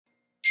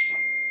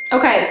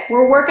Okay,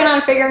 we're working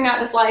on figuring out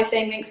this live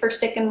thing. Thanks for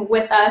sticking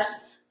with us.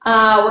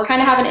 We're kind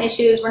of having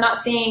issues. We're not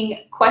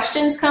seeing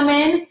questions come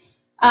in,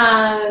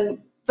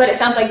 but it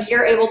sounds like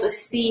you're able to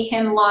see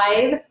him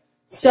live.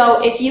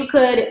 So if you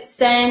could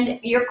send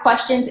your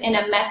questions in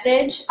a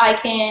message, I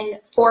can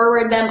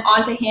forward them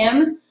onto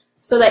him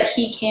so that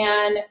he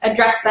can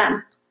address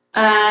them.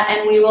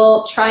 And we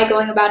will try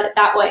going about it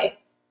that way.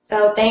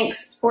 So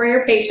thanks for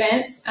your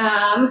patience.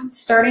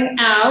 Starting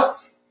out,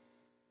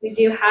 we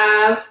do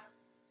have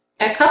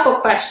a couple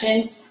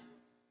questions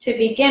to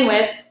begin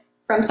with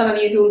from some of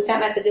you who sent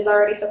messages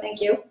already, so thank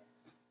you.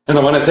 And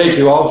I want to thank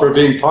you all for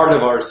being part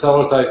of our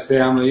Cellercise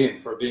family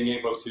and for being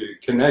able to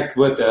connect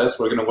with us.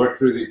 We're going to work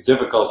through these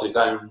difficulties.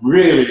 I'm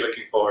really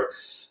looking forward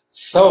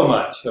so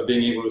much of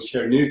being able to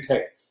share new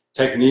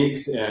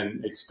techniques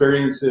and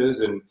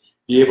experiences and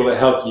be able to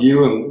help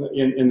you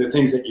in the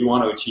things that you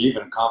want to achieve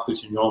and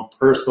accomplish in your own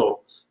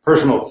personal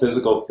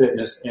physical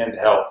fitness and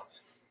health.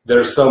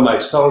 There's so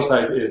much.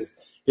 Cellercise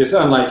is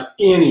unlike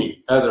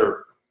any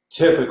other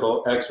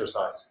typical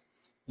exercise.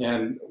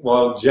 And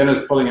while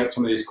Jenna's pulling up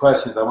some of these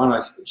questions, I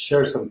want to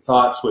share some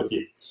thoughts with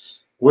you.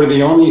 We're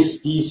the only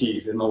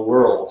species in the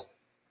world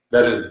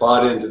that has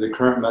bought into the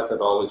current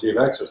methodology of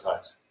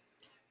exercise.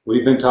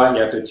 We've been taught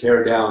you have to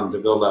tear down to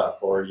build up,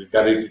 or you've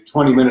got to do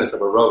 20 minutes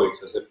of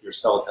aerobics as if your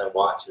cells have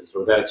watches,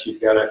 or that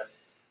you've got a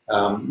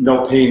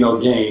no pain, no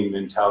gain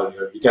mentality,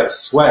 or you got to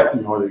sweat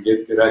in order to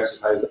get good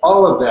exercise.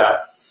 All of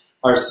that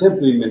are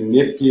simply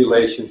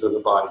manipulations of the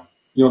body.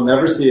 You'll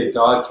never see a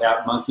dog,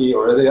 cat, monkey,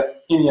 or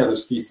any other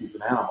species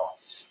of animal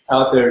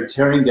out there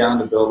tearing down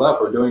to build up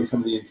or doing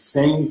some of the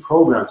insane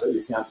programs that you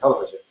see on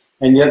television.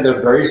 And yet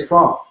they're very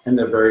strong and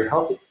they're very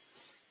healthy.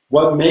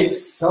 What makes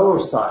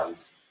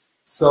Cellercise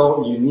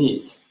so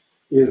unique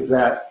is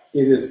that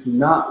it is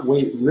not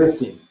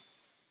weightlifting.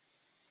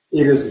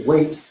 It is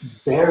weight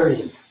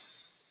bearing.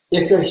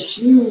 It's a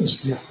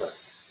huge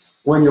difference.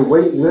 When you're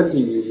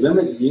weightlifting, you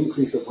limit the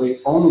increase of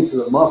weight only to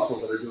the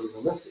muscles that are doing the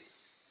lifting.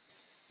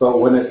 But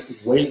when it's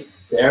weight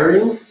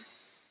bearing,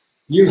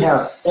 you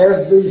have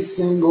every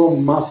single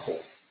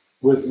muscle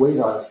with weight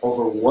on it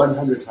over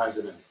 100 times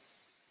a minute.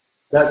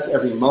 That's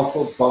every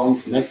muscle,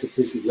 bone, connective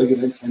tissue,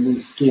 ligament, tendon,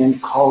 skin,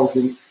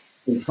 collagen,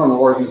 internal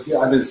organs. Yeah,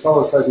 I've been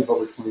Cellercising for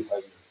over 25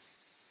 years.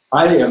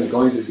 I am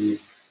going to be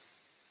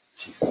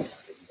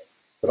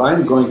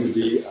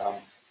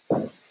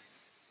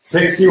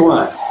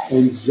 61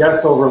 in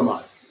just over a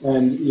month.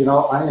 And, you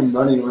know, I am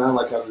running around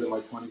like I was in my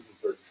 20s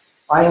and 30s.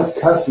 I have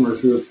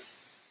customers who have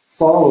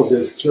followed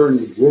this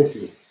journey with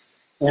me.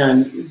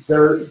 And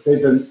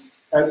they've been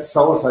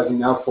Cellercising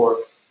now for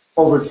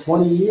over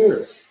 20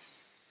 years.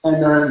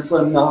 And they're in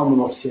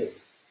phenomenal shape.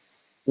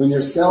 When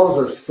your cells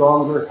are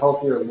stronger,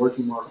 healthier, and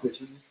working more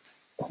efficiently,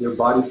 your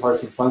body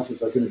parts and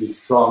functions are going to be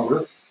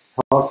stronger,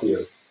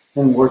 healthier,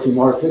 and working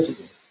more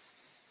efficiently.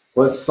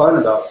 What's fun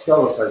about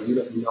Cellercise, you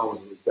don't know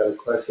when you've got a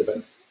question,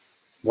 but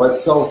what's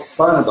so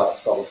fun about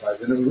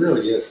Cellercise, and it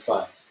really is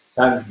fun,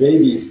 and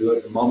babies do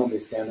it the moment they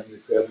stand up in the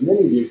crib.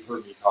 Many of you have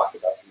heard me talk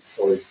about these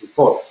stories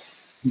before,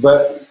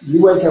 but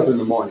you wake up in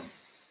the morning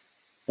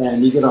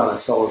and you get on a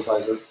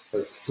Cellerciser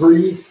for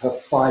 3 to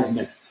 5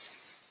 minutes.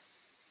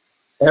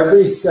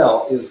 Every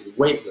cell is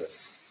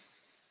weightless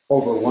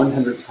over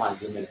 100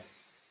 times a minute.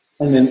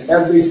 And then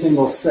every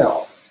single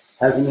cell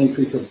has an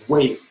increase of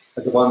weight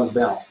at the bottom of the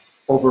balance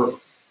over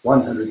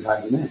 100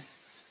 times a minute.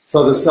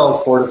 So the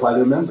cells fortify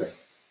their membrane.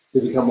 They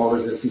become more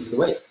resistant to the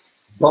weight.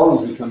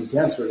 Bones become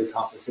denser to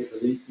compensate for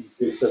the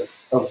increase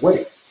of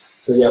weight.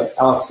 So you have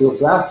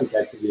osteoblastic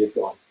activity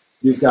going.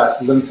 You've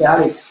got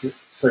lymphatic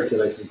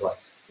circulation going.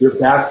 You're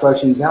back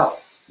flushing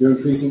valves. You're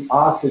increasing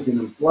oxygen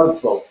and blood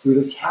flow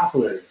through the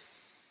capillaries,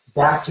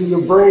 back to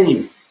your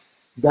brain,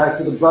 back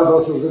to the blood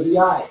vessels of the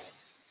eye,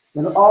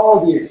 and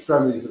all the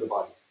extremities of the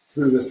body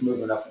through this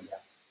movement up and down.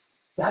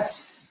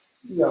 That's,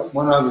 you know,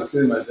 when I was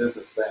doing my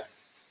business plan,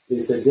 they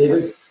said,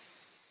 David,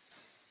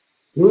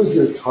 who's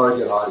your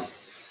target audience?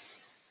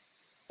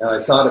 And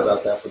I thought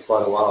about that for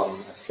quite a while,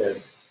 and I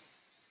said,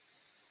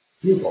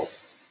 people.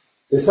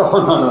 They said,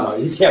 oh, no,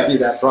 you can't be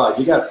that broad.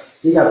 You got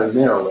to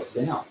narrow it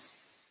down.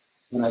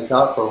 And I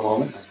thought for a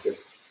moment, I said,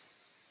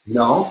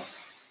 no,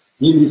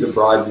 you need to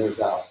broaden yours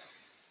out.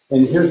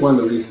 And here's one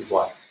of the reasons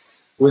why.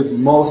 With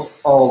most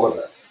all of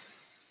us,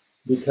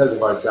 because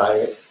of our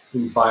diet,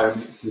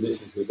 environment,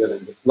 conditions we live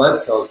in, the blood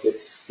cells get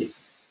sticky.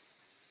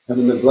 And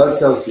when the blood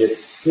cells get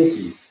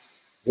sticky,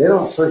 they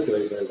don't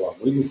circulate very well.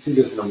 We can see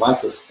this in a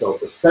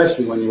microscope,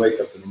 especially when you wake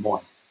up in the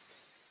morning,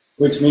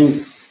 which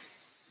means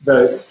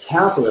the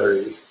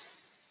capillaries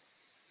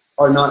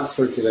are not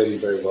circulating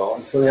very well.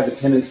 And so they have a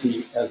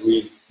tendency, as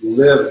we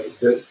live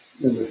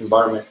in this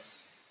environment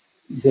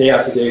day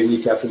after day,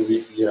 week after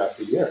week, year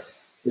after year,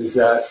 is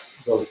that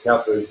those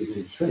capillaries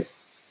begin to shrink.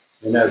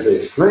 And as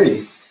they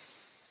shrink,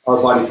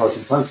 our body parts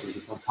and functions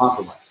become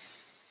compromised.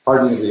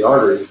 Hardening of the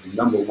artery is the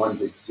number one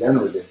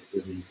degenerative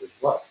disease as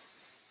well.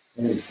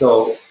 And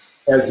so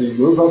as you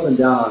move up and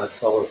down on a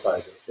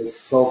Cellerciser,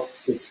 it's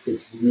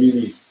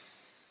really,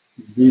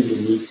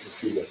 really neat to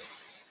see this.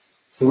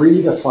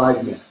 3 to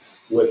 5 minutes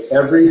with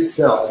every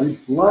cell, every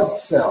blood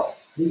cell.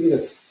 You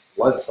get a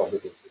blood cell to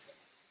do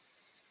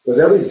with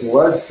every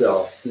blood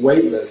cell,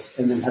 weightless,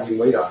 and then having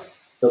weight on it.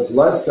 The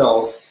blood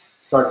cells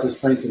start to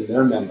strengthen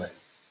their membrane.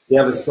 They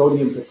have a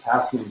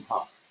sodium-potassium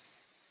pump.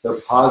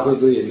 They're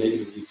positively and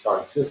negatively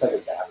charged, just like a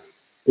battery.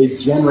 They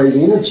generate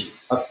energy,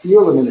 a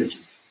field of energy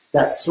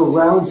that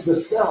surrounds the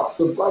cells,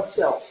 the blood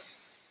cells.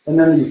 And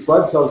then these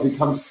blood cells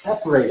become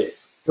separated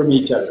from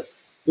each other,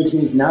 which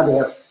means now they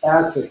have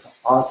access to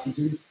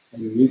oxygen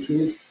and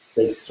nutrients.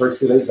 They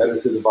circulate better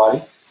through the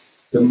body.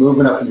 The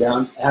movement up and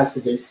down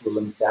activates the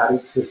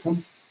lymphatic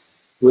system,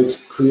 which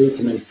creates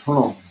an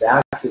internal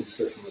vacuum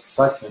system of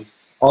suction.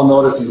 I'll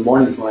notice in the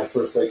mornings when I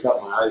first wake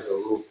up, my eyes are a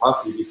little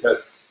puffy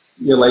because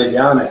you lay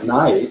down at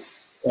night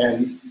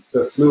and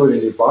the fluid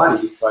in your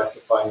body tries to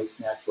find its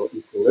natural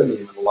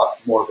equilibrium, and a lot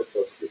more of it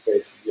goes to your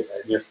face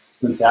and your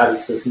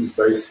lymphatic system is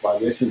very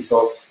sluggish, and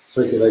so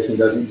circulation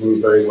doesn't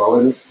move very well,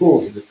 and it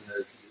cools in different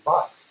areas of your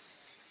body.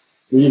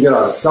 When you get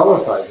on a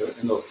Cellerciser,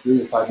 in those 3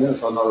 to 5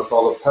 minutes, I'll notice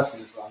all the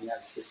puffiness around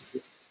that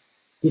specifically,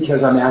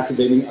 because I'm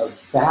activating a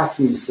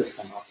vacuum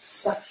system of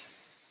suction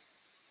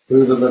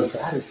through the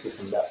lymphatic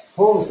system that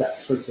pulls that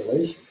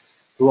circulation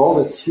through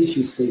all the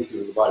tissue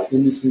spaces of the body,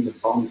 in between the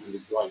bones and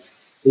the joints.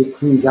 It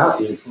cleans out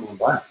the internal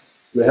environment.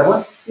 Do we have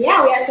one?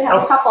 Yeah, we actually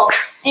have a couple.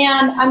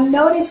 And I'm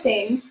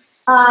noticing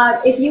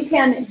if you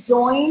can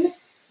join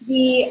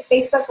the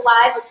Facebook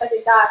Live, looks like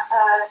we've got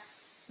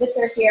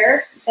Victor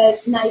here. It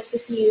says, nice to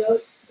see you,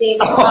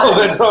 David. Oh,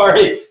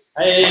 Vittori.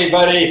 Hey,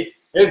 buddy.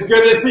 It's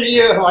good to see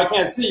you. Well, I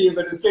can't see you,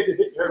 but it's good to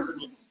hear from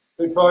you.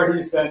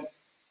 Vittori,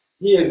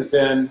 he has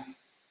been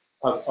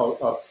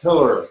a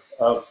pillar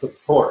of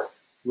support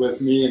with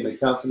me and the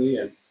company,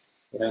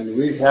 and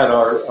we've had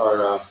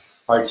our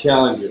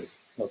challenges,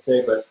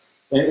 okay, but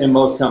and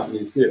most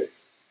companies do,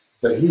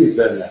 but he's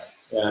been there,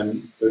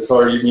 and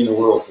Vittori, you mean the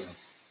world to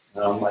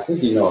him. I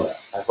think you know that.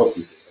 I hope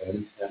you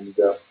do, and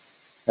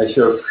I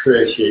sure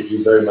appreciate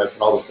you very much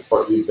and all the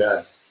support you've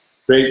been.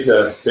 Great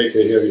to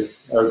hear you,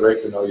 or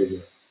great to know you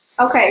here.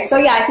 Okay, so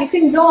yeah, if you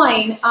can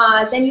join,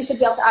 then you should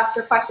be able to ask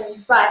your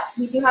questions. But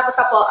we do have a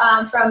couple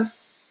from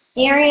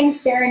Aaron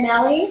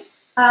Farinelli.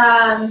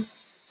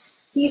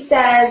 He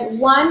says,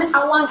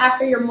 how long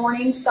after your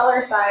morning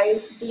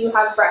Cellercise do you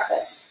have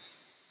breakfast?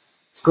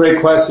 It's a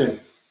great question.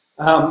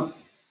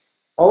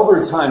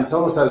 Over time,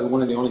 Cellercise is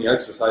one of the only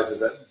exercises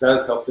that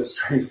does help to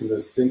strengthen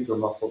the sphincter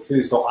muscle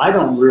too. So I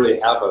don't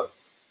really have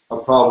a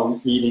problem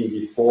eating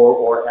before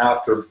or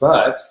after,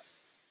 but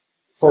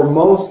for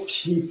most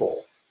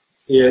people,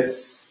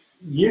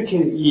 you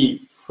can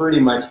eat pretty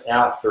much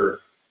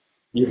after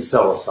you've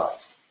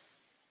Cellercised.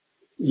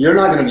 You're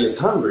not going to be as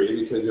hungry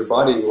because your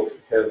body will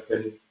have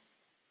been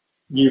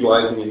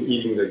utilizing and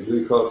eating the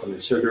glucose and the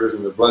sugars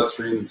in the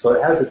bloodstream, and so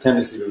it has a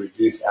tendency to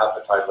reduce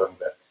appetite a little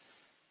bit.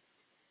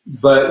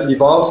 But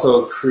you've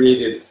also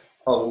created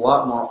a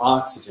lot more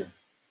oxygen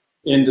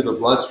into the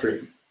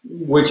bloodstream,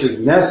 which is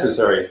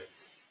necessary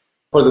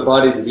for the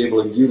body to be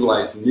able to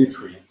utilize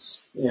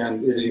nutrients,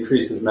 and it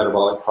increases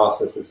metabolic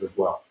processes as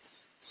well.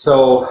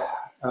 So,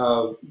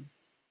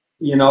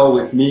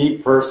 with me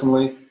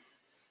personally,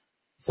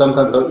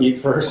 sometimes I'll eat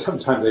first,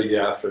 sometimes I eat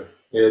after.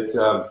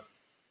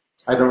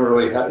 I don't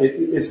really have,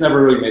 it's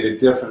never really made a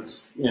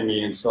difference in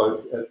me. And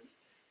so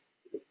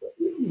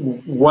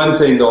one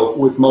thing though,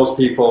 with most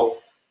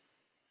people,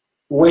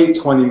 wait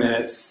 20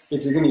 minutes.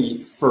 If you're going to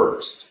eat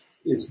first,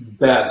 it's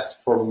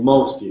best for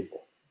most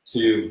people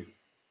to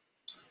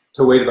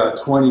wait about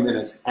 20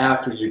 minutes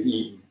after you've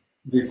eaten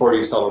before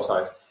you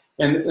Cellercise.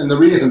 And the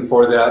reason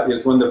for that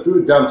is when the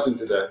food dumps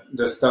into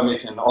the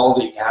stomach and all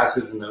the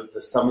acids in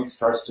the stomach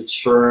starts to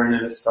churn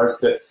and it starts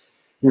to,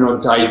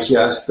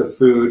 digest the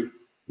food.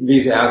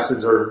 These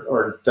acids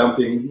are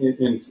dumping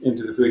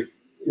into the food.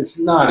 It's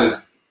not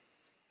as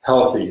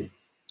healthy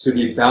to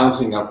be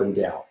bouncing up and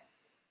down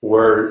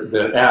where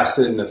the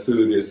acid in the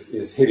food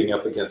is hitting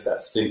up against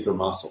that sphincter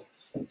muscle,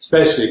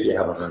 especially if you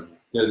have a hernia.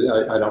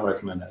 I don't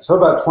recommend that. So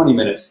about 20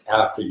 minutes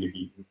after you've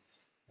eaten,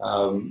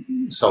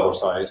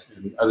 Cellercise,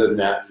 and other than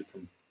that, you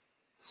can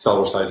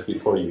Cellercise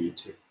before you eat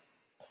too.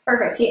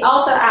 Perfect. He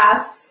also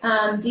asks,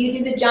 do you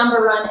do the Jamba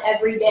run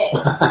every day?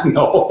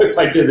 No, if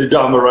I did the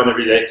Jamba run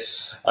every day,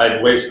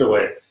 I'd waste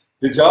away.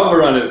 The Jamba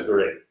run is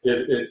great.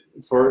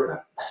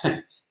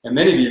 And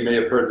many of you may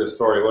have heard this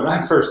story. When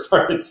I first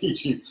started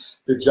teaching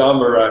the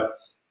Jamba run,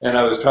 and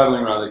I was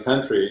traveling around the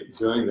country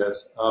doing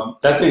this,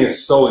 that thing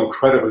is so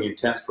incredibly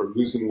intense for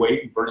losing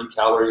weight and burning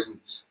calories, and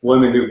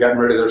women who've gotten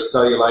rid of their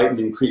cellulite and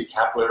increased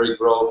capillary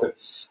growth.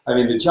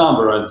 And the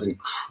Jamba run is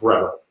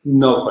incredible,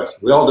 no question.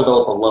 We all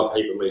develop a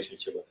love-hate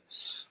relationship with it.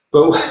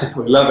 But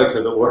we love it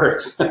because it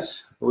works.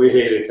 We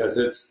hate it because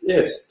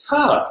it's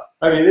tough.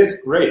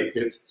 It's great.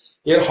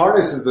 It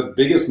harnesses the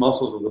biggest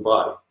muscles of the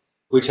body,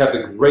 which have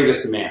the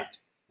greatest demand.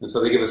 And so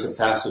they give us the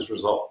fastest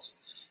results.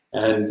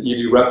 And you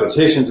do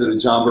repetitions of the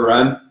Jamba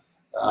run,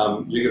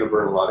 you're going to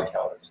burn a lot of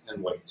calories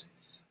and weight.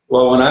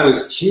 Well, when I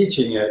was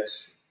teaching it,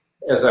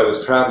 as I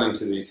was traveling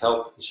to these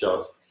health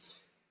shows,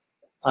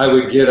 I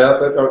would get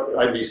up, or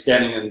I'd be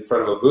standing in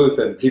front of a booth,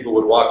 and people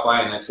would walk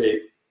by, and I'd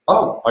say,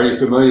 "Oh, are you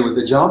familiar with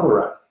the Jamba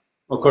run?"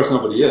 Well, of course,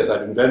 nobody is.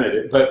 I'd invented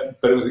it, but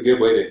it was a good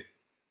way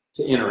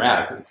to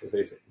interact, because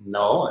they said,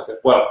 "No." I said,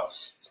 "Well,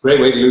 it's a great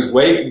way to lose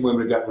weight."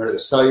 Women got rid of the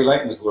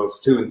cellulite in as little as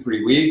 2 and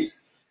 3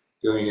 weeks,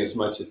 doing as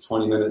much as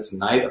 20 minutes a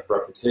night of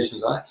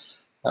repetitions on it.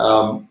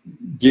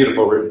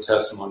 Beautiful written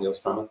testimonials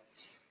from it.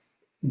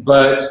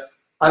 But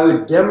I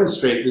would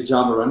demonstrate the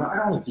Jamba run.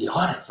 I'd only be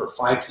on it for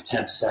 5 to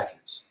 10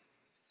 seconds.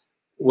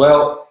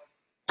 Well,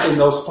 in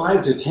those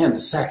 5 to 10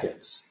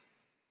 seconds,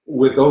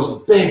 with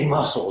those big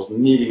muscles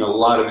needing a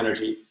lot of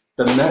energy,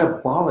 the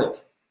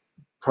metabolic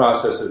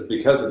processes,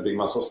 because of the big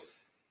muscles,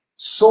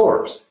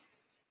 soars.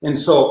 And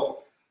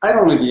so I'd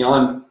only be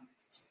on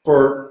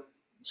for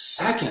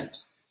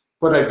seconds,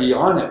 but I'd be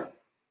on it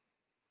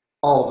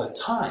all the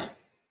time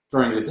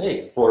during the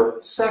day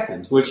for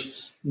seconds, which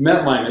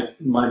meant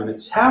my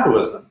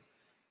metabolism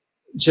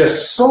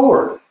just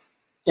soared.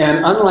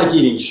 And unlike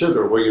eating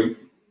sugar, where you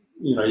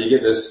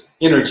get this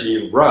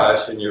energy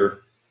rush and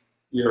your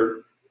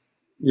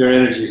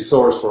energy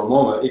soars for a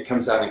moment, it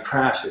comes out and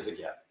crashes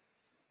again.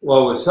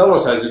 Well, with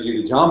Cellercise, you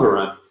do the Jamba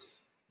run,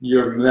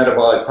 your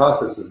metabolic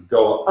processes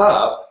go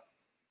up,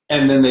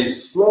 and then they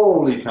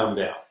slowly come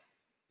down.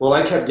 Well,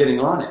 I kept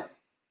getting on it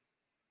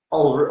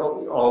all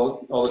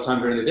the time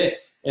during the day,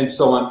 and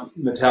so my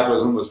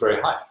metabolism was very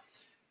high.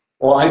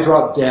 Well, I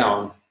dropped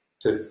down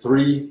to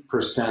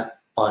 3%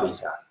 body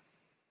fat.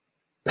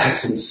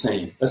 That's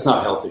insane. That's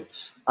not healthy.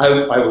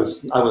 I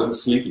wasn't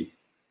sleepy.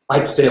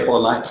 I'd stay up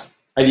all night.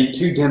 I'd eat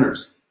 2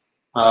 dinners.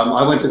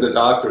 I went to the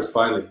doctor's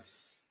finally.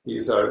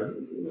 He's our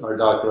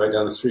doctor right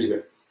down the street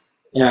here.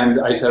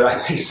 And I said, "I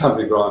think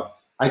something's wrong.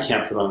 I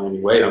can't put on any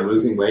weight. I'm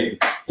losing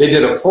weight." They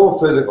did a full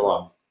physical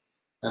on me.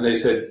 And they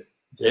said,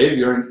 "Dave,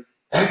 you're in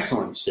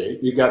excellent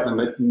shape. You've got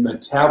the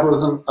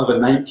metabolism of a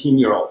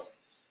 19-year-old.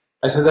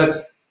 I said, "That's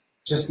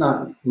just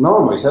not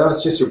normal." He said,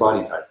 "That's just your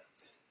body type."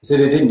 I said,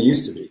 "It didn't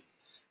used to be."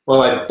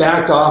 Well, I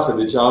backed off of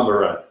the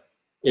Jamba run.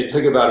 It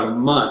took about a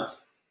month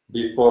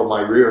before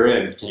my rear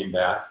end came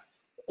back.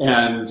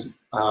 And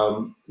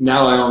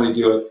now I only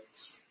do it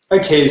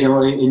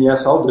occasionally, and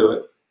yes, I'll do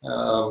it,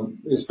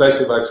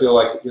 especially if I feel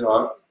like,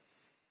 haven't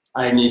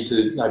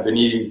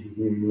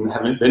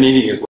been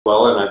eating as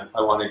well, and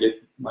I want to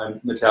get my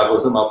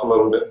metabolism up a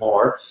little bit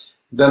more.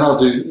 Then I'll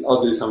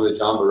do some of the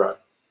Jamba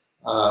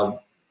run.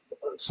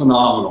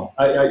 Phenomenal.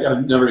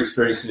 I've never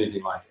experienced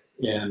anything like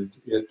it. And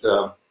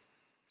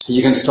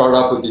you can start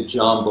off with the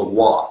Jamba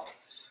walk,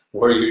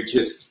 where you're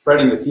just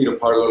spreading the feet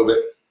apart a little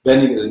bit,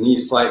 bending the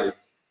knees slightly,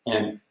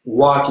 and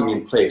walking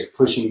in place,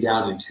 pushing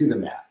down into the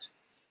mat.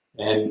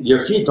 And your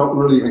feet don't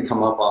really even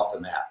come up off the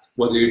mat,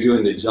 whether you're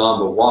doing the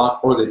Jamba walk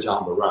or the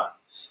Jamba run.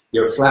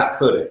 You're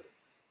flat-footed.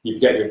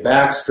 You've got your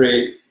back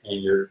straight,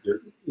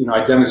 and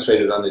I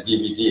demonstrated on the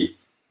DVD.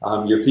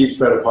 Your feet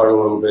spread apart a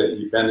little bit,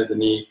 you bend at the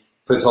knee,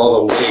 puts all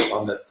the weight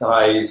on the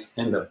thighs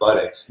and the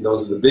buttocks.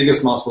 Those are the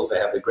biggest muscles. They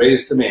have the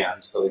greatest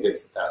demand, so it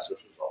gets the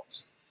fastest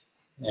results.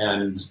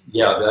 And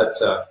yeah,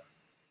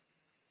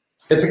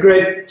 it's a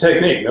great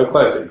technique, no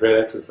question, great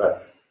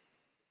exercise.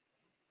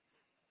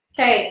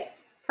 Okay,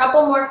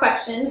 couple more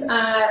questions.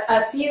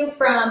 A few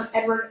from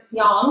Edward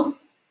Young.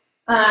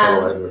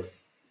 Hello, Edward.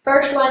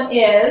 First one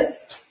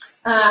is,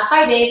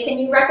 "Hi Dave, can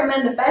you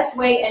recommend the best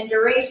weight and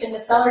duration to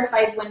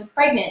Cellercise when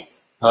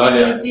pregnant? Can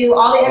you do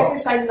all the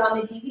exercises on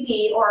the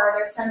DVD, or are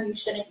there some you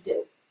shouldn't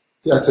do?"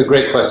 That's a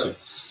great question.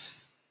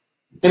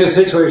 In a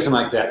situation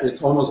like that,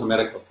 it's almost a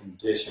medical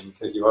condition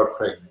because you are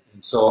pregnant.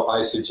 And so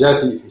I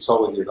suggest that you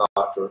consult with your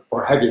doctor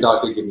or have your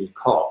doctor give me a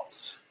call.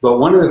 But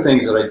one of the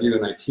things that I do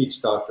and I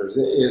teach doctors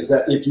is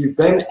that if you've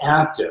been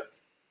active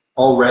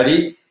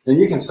already, then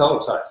you can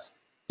Cellercise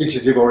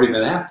because you've already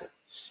been active.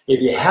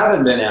 If you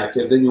haven't been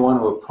active, then you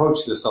want to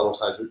approach the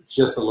Cellercise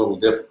just a little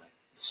differently.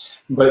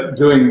 But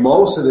doing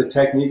most of the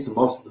techniques and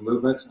most of the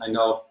movements, I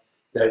know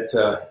that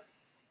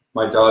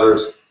my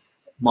daughter's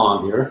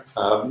mom here,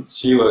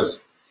 she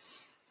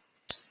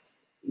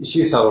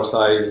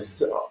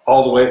Cellercised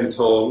all the way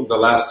until the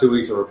last 2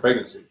 weeks of her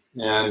pregnancy.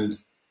 And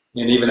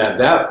even at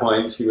that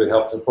point, she would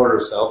help support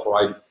herself, or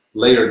I'd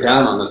lay her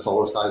down on the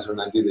Cellerciser and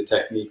I'd do the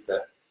technique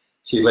that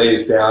she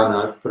lays down,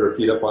 and I'd put her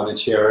feet up on a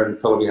chair and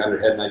pillow behind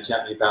her head, and I'd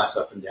gently bounce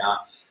up and down.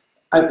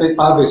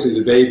 Obviously,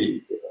 the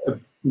baby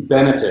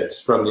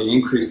benefits from the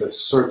increase of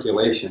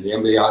circulation, the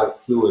amniotic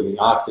fluid, the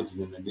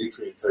oxygen, and the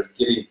nutrients are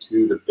getting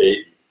to the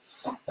baby.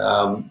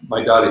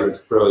 My daughter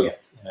is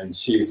brilliant, and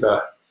she's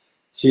a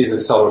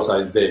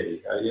Cellercise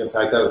baby. In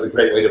fact, that was a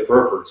great way to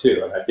burp her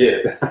too, and I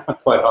did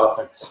quite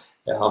often.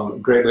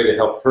 Great way to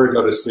help her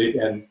go to sleep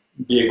and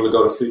be able to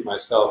go to sleep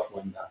myself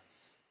when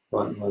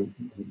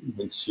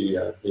she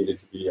needed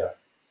to be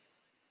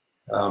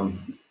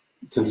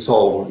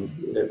consoled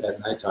at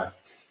nighttime.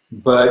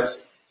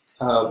 But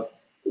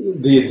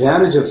the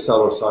advantage of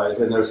Cellercise,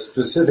 and there's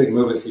specific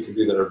movements you can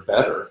do that are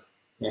better,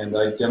 and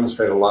I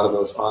demonstrate a lot of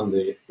those on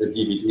the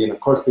DVD, and of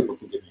course people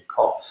can give me a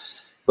call.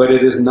 But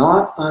it is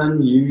not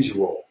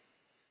unusual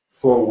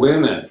for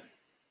women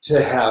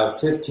to have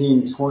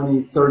 15,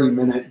 20,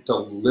 30-minute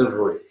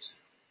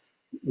deliveries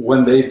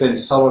when they've been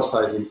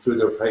Cellercising through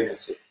their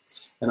pregnancy.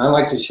 And I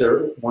like to share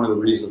one of the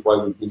reasons why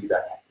we believe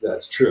that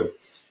that's true,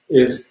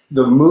 is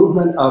the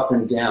movement up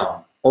and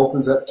down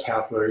opens up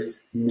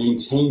capillaries,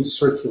 maintains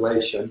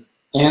circulation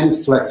and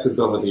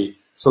flexibility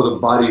so the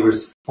body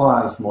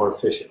responds more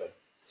efficiently.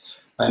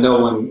 I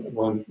know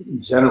when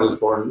Jenna was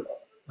born,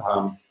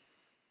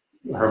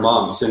 her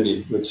mom,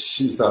 Cindy, which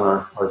she's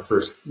on our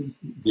first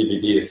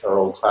DVD, it's our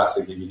old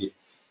classic DVD,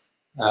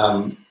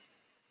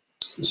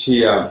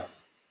 she had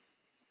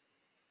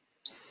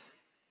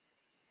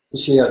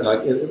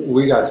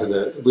we got to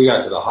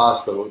the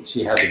hospital and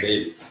she had the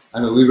baby. I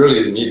mean, we really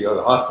didn't need to go to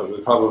the hospital.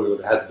 We probably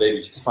would have had the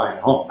baby just fine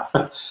at home.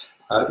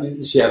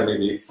 She had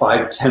maybe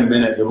 5-10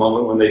 minutes the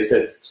moment when they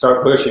said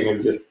start pushing,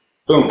 and just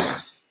boom,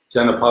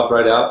 Jenna popped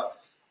right out.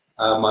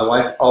 My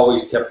wife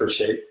always kept her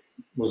shape,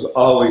 was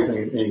always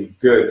in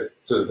good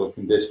physical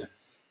condition,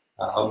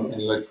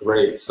 and looked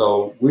great.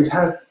 So we've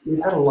had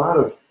a lot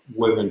of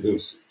women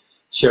who've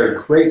shared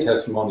great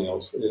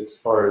testimonials as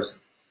far as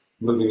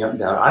moving up and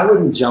down. I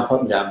wouldn't jump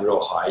up and down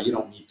real high. You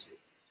don't need to.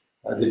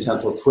 The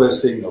gentle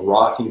twisting, the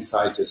rocking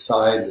side to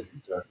side,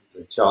 the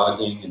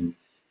jogging,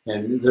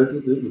 and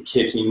the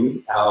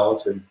kicking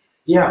out. And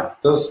yeah,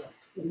 those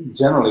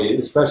generally,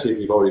 especially if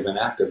you've already been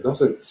active,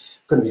 those are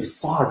going to be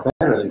far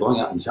better than going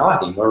out and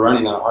jogging or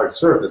running on a hard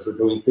surface or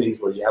doing things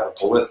where you have a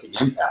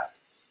ballistic impact.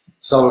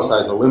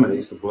 Cellercise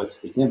eliminates the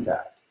ballistic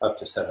impact up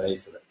to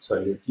 7/8 of it. So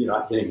you're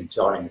not getting a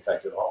jarring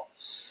effect at all.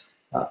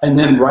 And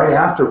then right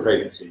after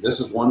pregnancy,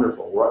 this is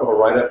wonderful, or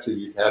right after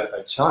you've had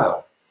a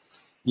child,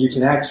 you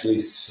can actually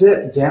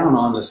sit down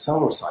on the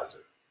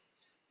Cellerciser,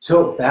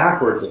 tilt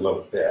backwards a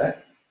little bit,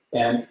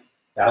 and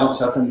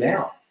bounce up and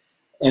down.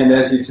 And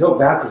as you tilt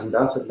backwards and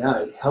bounce up and down,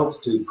 it helps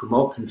to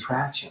promote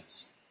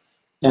contractions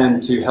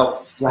and to help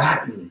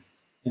flatten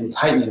and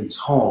tighten and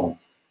tone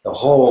the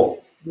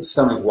whole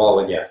stomach wall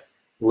again,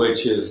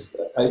 which is,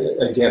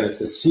 again,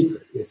 it's a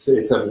secret. It's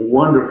a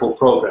wonderful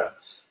program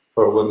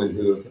for women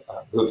who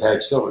have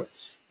had children.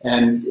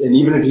 And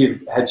even if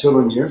you've had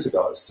children years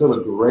ago, it's still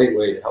a great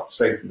way to help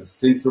strengthen the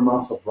sphincter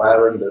muscle,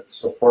 bladder, and to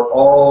support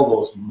all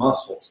those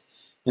muscles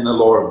in the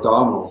lower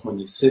abdominals when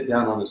you sit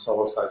down on the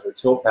Cellerciser,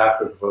 tilt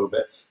backwards a little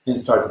bit, and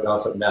start to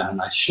bounce up and down.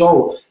 And I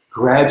show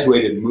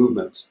graduated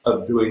movements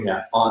of doing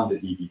that on the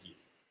DVD.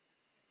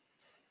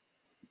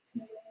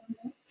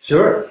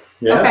 Sure.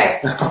 Yeah. Okay.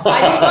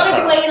 I just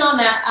wanted to weigh in on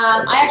that.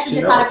 I actually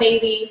just had a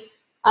baby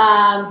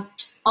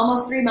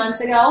almost 3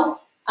 months ago.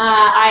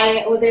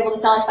 I was able to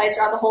Cellercise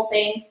throughout the whole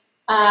thing.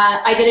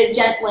 I did it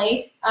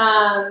gently,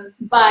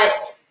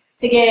 but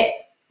to get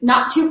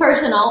not too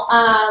personal,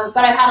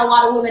 but I've had a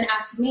lot of women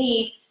ask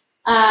me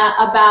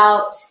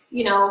about,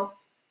 you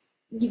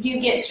do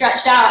get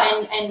stretched out,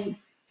 and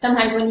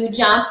sometimes when you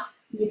jump,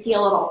 you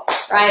feel a little,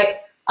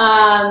 right?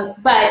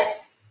 But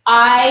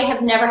I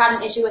have never had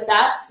an issue with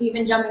that,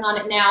 even jumping on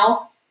it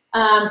now.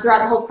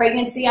 Throughout the whole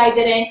pregnancy, I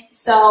didn't,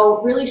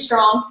 so really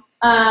strong.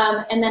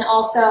 And then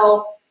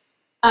also,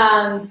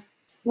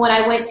 when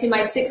I went to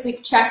my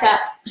 6-week checkup,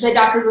 the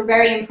doctors were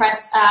very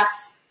impressed at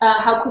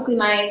how quickly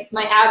my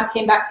abs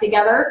came back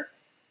together.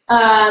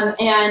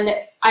 And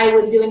I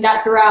was doing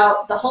that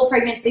throughout the whole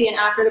pregnancy and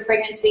after the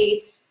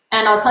pregnancy.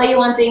 And I'll tell you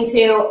one thing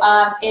too,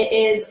 it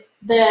is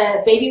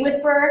the baby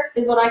whisperer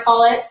is what I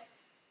call it.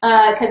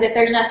 Because if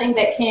there's nothing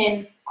that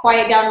can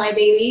quiet down my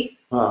baby,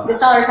 the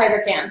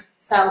Cellerciser can.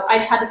 So I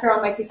just had to throw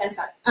in my 2 cents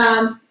up.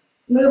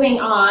 Moving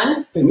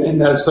on. And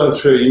that's so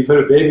true. You can put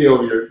a baby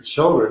over your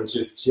shoulder and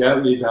just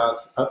gently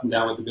bounce up and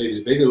down with the baby.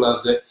 The baby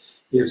loves it.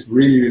 It's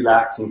really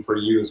relaxing for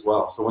you as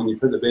well. So when you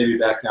put the baby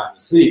back down to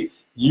sleep,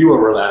 you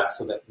are relaxed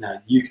so that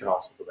now you can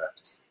also go back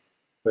to sleep.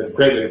 But it's a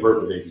great way to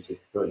birth a baby too.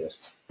 It really is.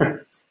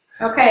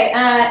 Okay,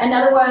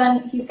 another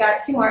one. He's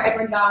got 2 more.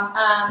 Edward Dong.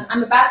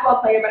 I'm a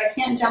basketball player, but I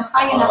can't jump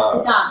high enough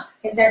to dunk.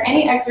 Is there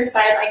any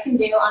exercise I can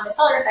do on the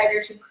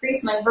Cellerciser to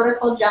increase my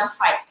vertical jump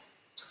height?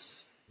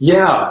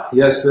 Yeah,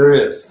 yes, there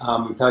is.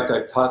 In fact,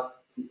 I've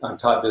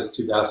taught this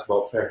to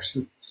basketball players.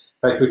 In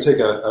fact, we took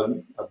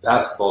a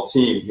basketball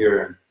team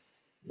here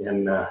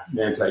in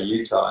Manti,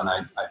 Utah, and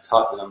I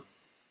taught them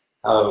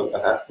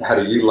how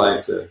to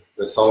utilize the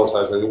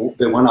Cellerciser.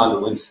 They went on to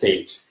win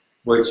states,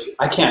 which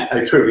I can't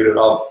attribute it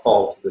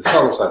all to the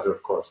Cellerciser,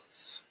 of course,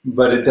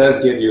 but it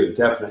does give you a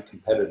definite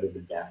competitive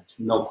advantage,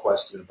 no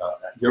question about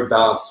that. Your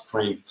balance,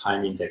 strength,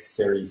 timing,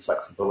 dexterity,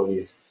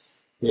 flexibility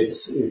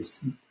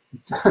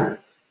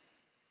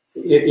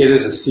it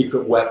is a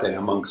secret weapon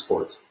among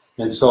sports.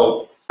 And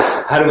so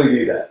how do we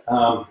do that?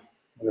 I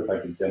wonder if I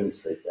can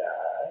demonstrate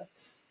that.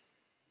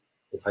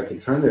 If I can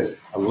turn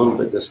this a little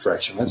bit this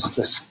direction. Let's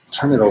just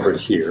turn it over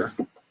here.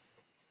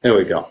 There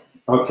we go.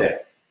 Okay.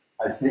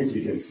 I think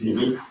you can see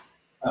me.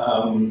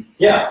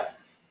 Yeah.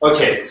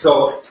 Okay,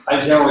 so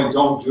I generally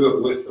don't do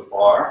it with the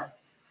bar,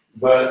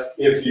 but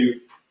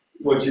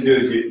what you do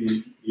is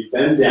you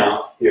bend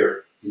down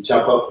here, you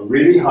jump up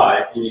really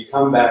high, and you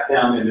come back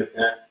down into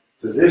that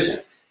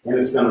position. And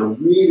it's going to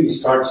really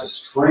start to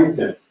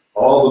strengthen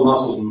all the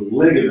muscles and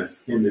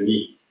ligaments in the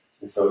knee.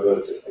 And so it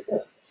goes just like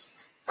this.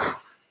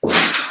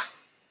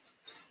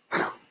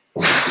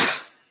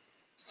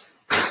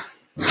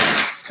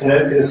 And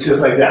it's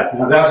just like that.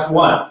 Now that's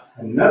one.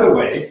 Another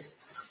way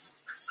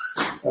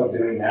of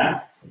doing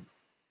that,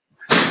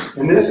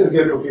 and this is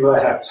good for people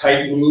that have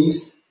tight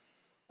knees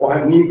or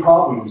have knee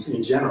problems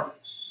in general.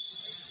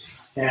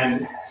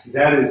 And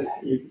that is,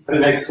 you put it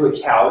next to a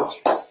couch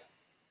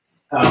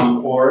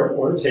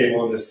or a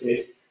table in this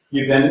case.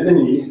 You bend at the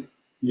knee,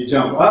 you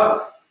jump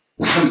up,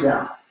 come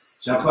down.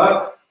 Jump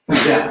up,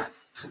 come down.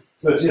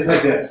 So it's just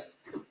like this.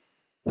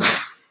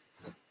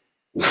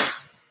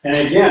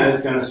 And again,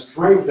 it's going to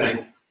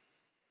strengthen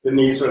the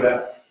knees for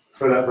that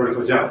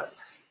vertical jump.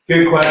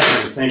 Good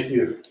question. Thank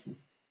you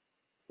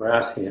for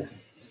asking it.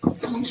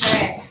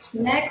 Okay.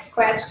 Next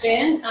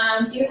question.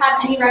 Do you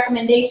have any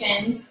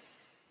recommendations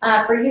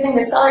for using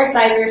the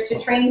Cellercisers to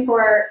train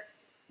for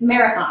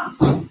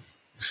marathons?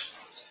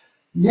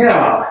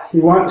 Yeah,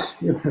 you want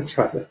to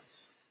try that.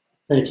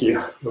 Thank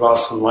you. We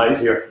lost some light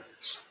here.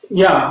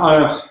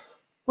 Yeah.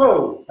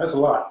 Whoa, that's a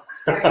lot.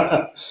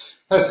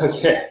 That's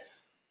okay.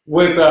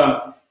 With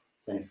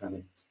thanks,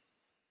 honey.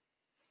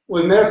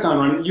 With marathon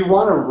running, you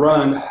want to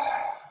run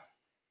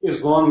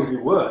as long as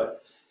you would.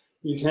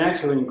 You can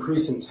actually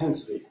increase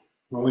intensity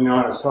when you're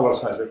on a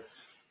Cellerciser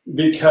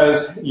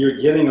because you're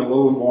getting a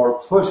little more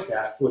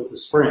pushback with the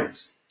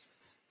springs.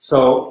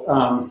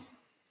 So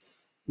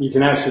you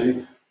can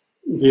actually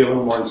be a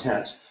little more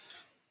intense.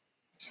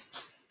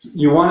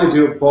 You want to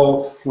do it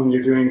both when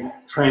you're doing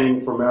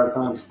training for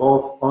marathons,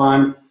 both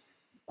on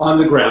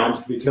the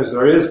ground because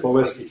there is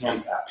ballistic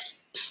impact,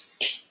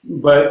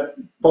 but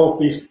both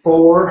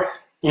before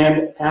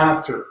and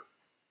after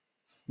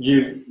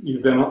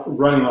you've been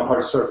running on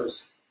hard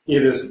surface.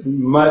 It is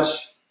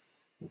much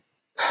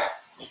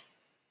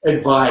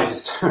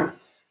advised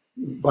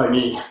by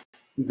me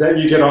that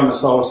you get on the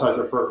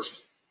Cellerciser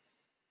first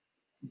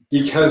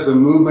because the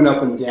movement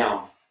up and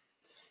down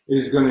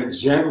is going to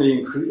gently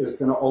increase, is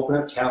going to open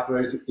up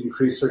capillaries,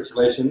 increase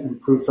circulation,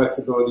 improve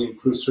flexibility,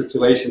 improve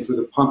circulation through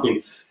the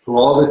pumping, through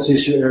all the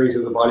tissue areas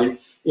of the body.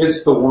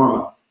 It's the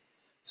warm-up.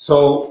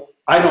 So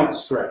I don't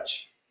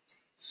stretch.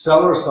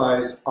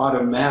 Cellercise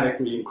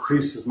automatically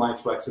increases my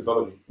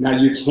flexibility. Now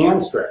you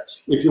can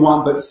stretch if you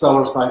want, but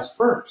Cellercise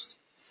first.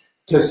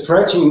 Because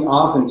stretching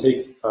often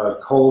takes a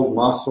cold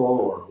muscle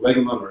or a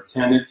ligament or a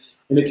tendon,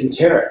 and it can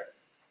tear it.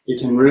 It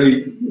can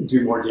really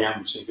do more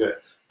damage than good.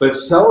 But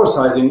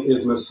Cellercising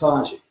is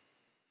massaging.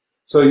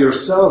 So your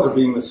cells are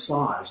being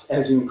massaged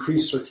as you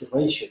increase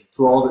circulation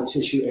through all the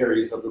tissue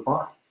areas of the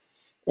body.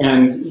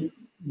 And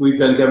we've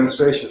done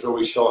demonstrations where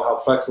we show how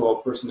flexible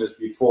a person is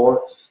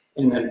before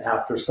and then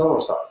after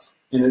Cellercise.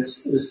 And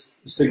it's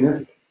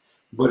significant,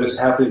 but it's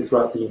happening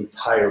throughout the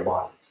entire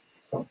body.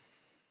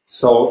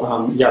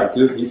 So yeah,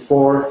 do it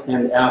before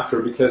and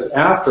after, because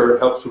after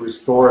helps to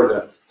restore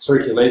the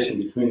circulation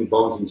between the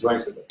bones and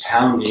joints of the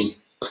pounding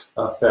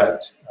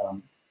effect.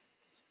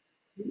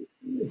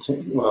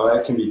 Well,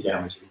 that can be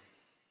damaging.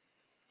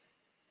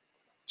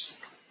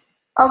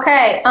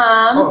 Okay.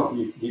 Oh,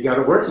 you got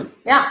it working.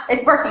 Yeah,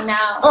 it's working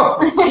now. Oh,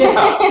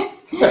 yeah.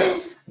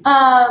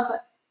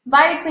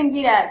 Vita Queen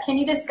Vita, can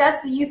you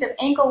discuss the use of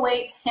ankle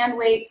weights, hand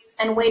weights,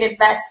 and weighted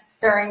vests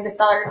during the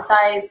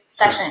Cellercise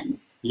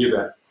sessions? You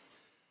bet.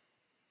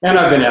 And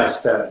I've been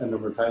asked that a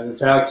number of times. In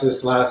fact,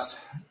 this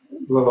last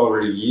little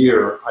over a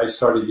year, I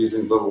started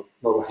using little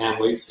hand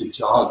weights to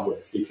jog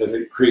with because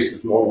it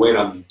increases more weight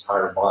on the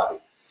entire body.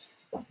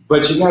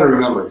 But you got to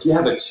remember, if you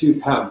have a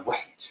 2-pound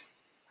weight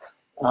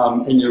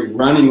and you're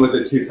running with a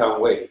 2-pound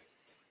weight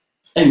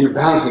and you're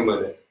bouncing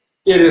with it,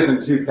 it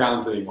isn't 2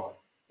 pounds anymore.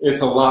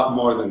 It's a lot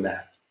more than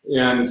that.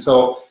 And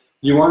so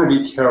you want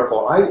to be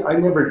careful. I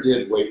never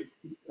did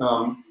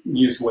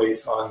use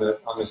weights on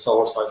the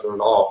Cellerciser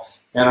at all.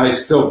 And I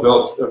still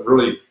built a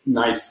really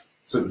nice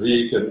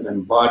physique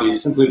and body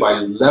simply by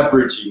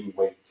leveraging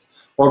weight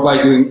or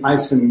by doing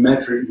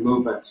isometric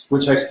movements,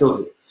 which I still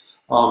do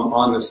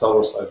on the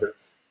Cellerciser.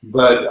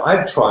 But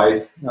I've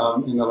tried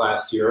in the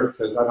last year,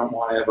 because I don't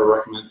want to ever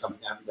recommend something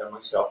I haven't done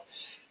myself.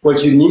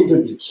 What you need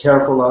to be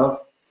careful of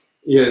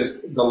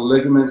is the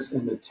ligaments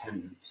and the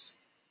tendons.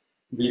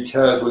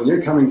 Because when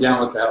you're coming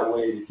down with that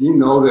weight, if you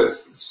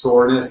notice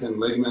soreness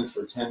in ligaments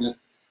or tendons,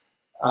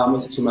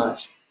 it's too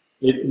much.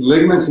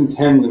 Ligaments and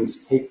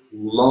tendons take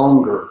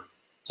longer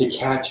to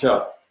catch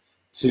up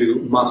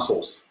to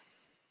muscles.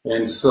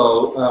 And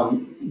so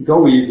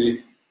go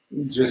easy,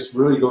 just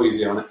really go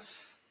easy on it.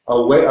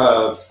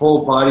 A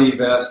full body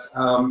vest,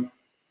 I'm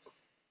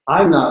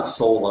not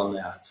sold on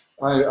that.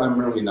 I'm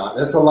really not.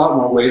 That's a lot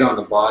more weight on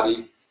the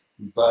body,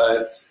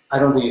 but I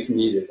don't think it's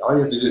needed. All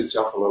you have to do is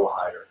jump a little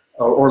higher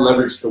or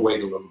leverage the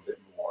weight a little bit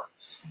more.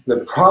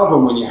 The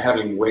problem when you're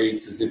having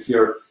weights is if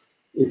you're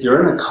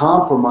in a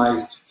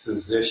compromised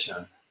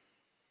position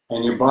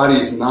and your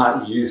body's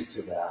not used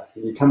to that,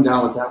 and you come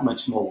down with that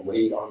much more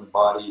weight on the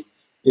body,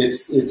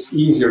 it's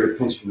easier to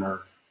pinch a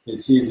nerve.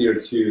 It's easier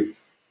to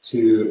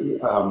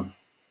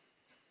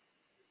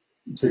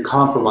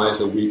compromise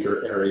a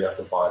weaker area of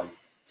the body.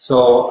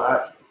 So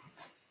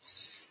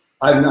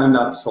I'm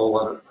not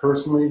sold on it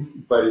personally,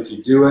 but if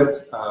you do it,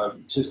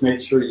 just make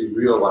sure you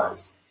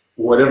realize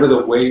whatever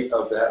the weight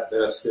of that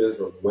vest is,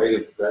 or the weight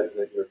of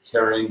that you're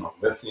carrying or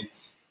lifting,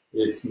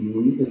 it's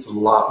a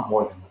lot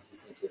more than what you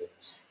think it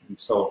is. And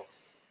so,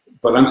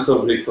 but I'm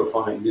still a big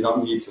proponent. You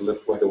don't need to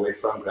lift weight away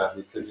from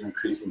gravity because you're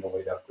increasing the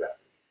weight of gravity.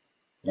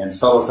 And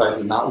Cellercise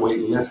is not weight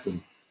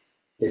lifting,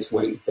 it's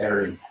weight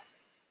bearing.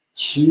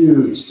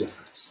 Huge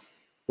difference.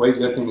 Weight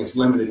lifting is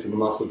limited to the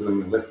muscle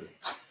doing the lifting,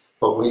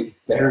 but weight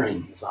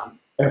bearing is on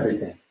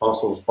everything.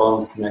 Muscles,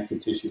 bones,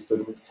 connective tissues,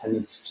 ligaments,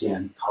 tendons,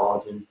 skin,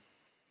 collagen,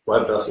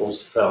 blood vessels,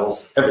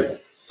 cells, everything.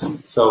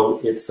 So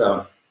it's,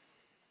 I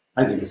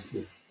think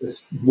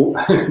it's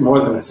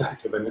more than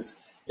effective, and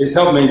it's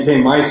helped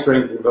maintain my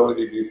strength and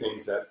ability to do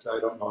things that I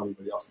don't know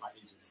anybody else my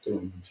age is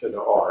doing. I'm sure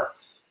there are,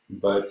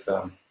 but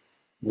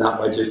not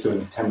by just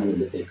doing a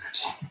 10-minute a day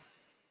routine.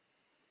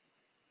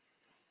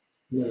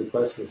 Any other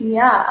questions?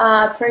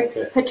 Yeah,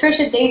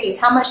 Patricia Davies,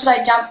 how much should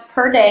I jump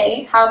per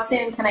day? How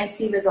soon can I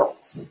see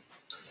results?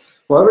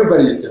 Well,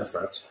 everybody's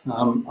different.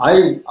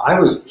 I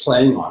was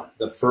playing on it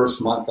the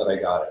first month that I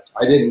got it.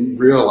 I didn't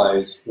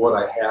realize what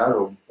I had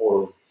or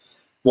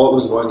what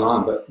was going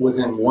on, but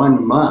within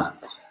 1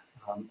 month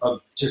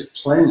of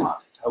just playing on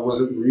it, I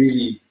wasn't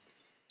really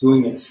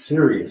doing it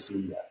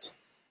seriously yet.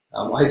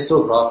 I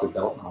still dropped the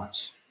belt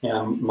notch.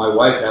 And my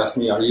wife asked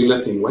me, are you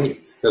lifting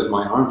weights? Because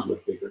my arms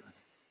look bigger. I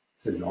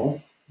said,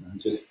 no, I'm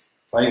just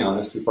playing on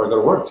this before I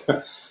go to work.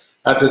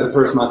 After the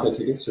first month, I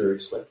took it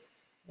seriously.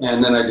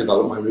 And then I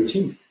developed my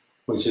routine,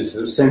 which is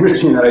the same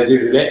routine that I do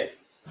today.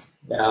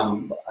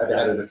 I've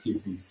added a few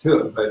things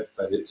to it, but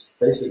it's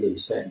basically the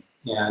same.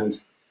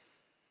 And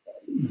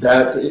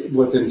that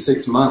within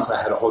 6 months,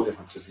 I had a whole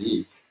different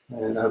physique.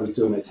 And I was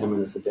doing it 10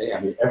 minutes a day.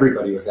 I mean,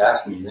 everybody was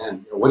asking me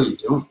then, what are you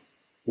doing?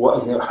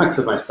 What?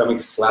 Because my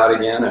stomach's flat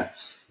again. And,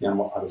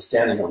 I was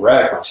standing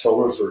erect. My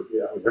shoulders were,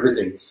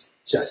 everything was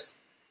just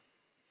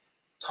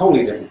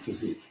totally different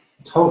physique.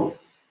 Totally.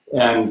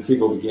 And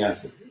people began to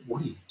say,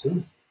 what are you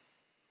doing?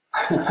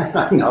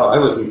 No, I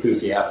was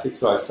enthusiastic,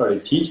 so I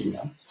started teaching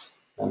them.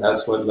 And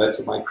that's what led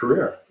to my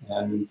career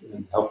and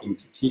helping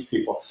to teach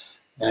people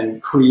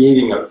and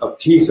creating a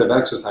piece of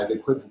exercise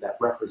equipment that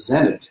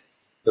represented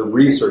the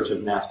research of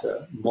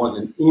NASA more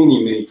than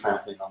any mini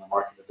trampoline on the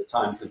market at the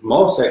time, because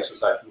most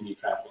exercise mini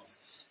trampolines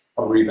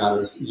or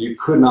rebounders, you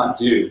could not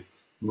do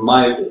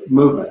my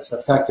movements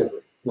effectively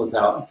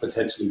without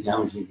potentially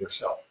damaging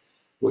yourself,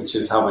 which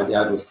is how my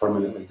dad was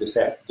permanently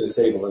disabled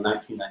in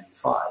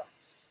 1995,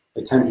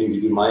 attempting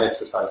to do my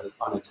exercises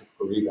on a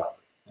typical rebounder.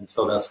 And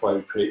so that's why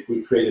we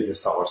created the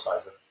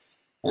Cellerciser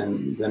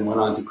and then went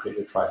on to create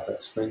a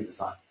Triflex spring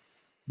design.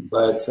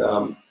 But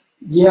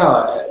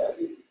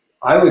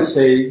I would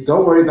say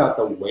don't worry about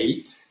the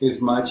weight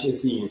as much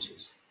as the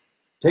inches.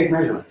 Take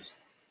measurements.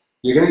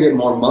 You're going to get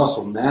more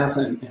muscle mass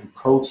and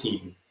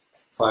protein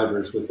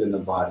fibers within the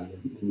body,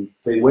 and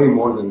they weigh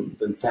more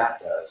than fat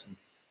does.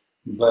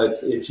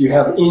 But if you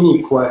have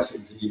any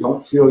questions and you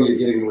don't feel you're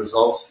getting the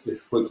results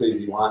as quickly as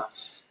you want,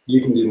 you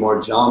can do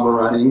more Jamba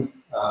running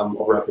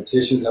or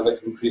repetitions of it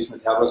to increase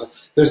metabolism.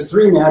 There's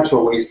 3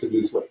 natural ways to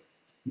lose weight.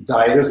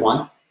 Diet is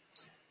one.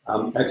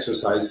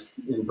 Exercise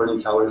and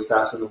burning calories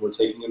faster than we're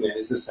taking them in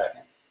is the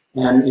second.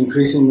 And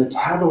increasing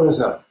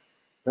metabolism,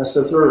 that's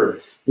the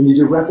third. When you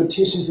do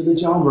repetitions of the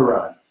Jamba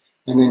run,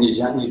 and then you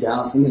gently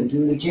bounce and then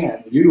do it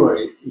again, you are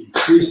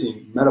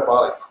increasing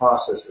metabolic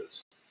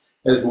processes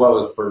as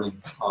well as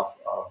burning off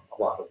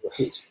a lot of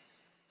weight.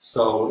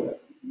 So,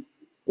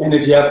 and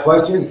if you have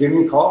questions, give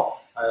me a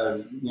call.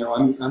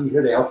 I'm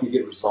here to help you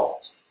get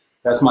results.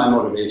 That's my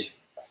motivation.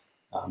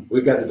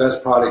 We've got the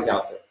best product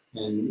out there.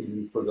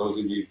 And for those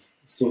of you who've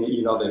seen it,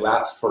 they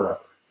last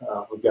forever.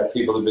 We've got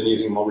people who've been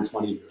using them over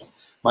 20 years.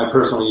 My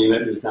personal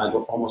unit is now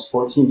almost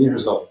 14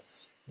 years old,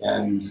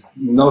 and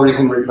no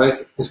reason to replace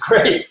it. It's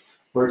great.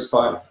 Works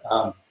fine.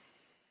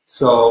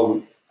 Just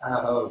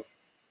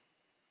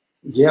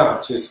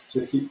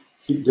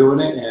keep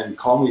doing it and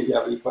call me if you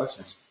have any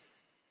questions.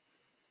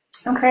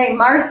 Okay,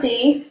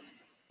 Marcy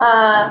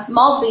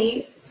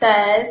Malby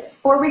says,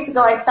 4 weeks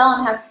ago I fell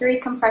and have 3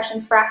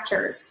 compression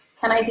fractures.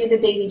 Can I do the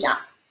baby jump?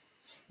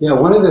 Yeah,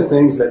 one of the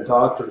things that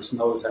doctors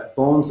know is that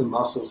bones and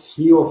muscles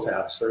heal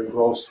faster and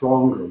grow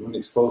stronger when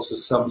exposed to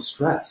some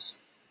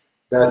stress.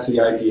 That's the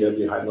idea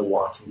behind the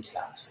walking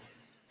cast.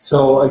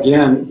 So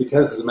again,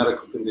 because it's a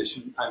medical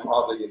condition, I'm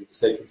obligated to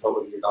say consult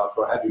with your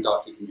doctor or have your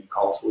doctor give me a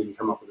call so we can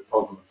come up with a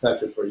program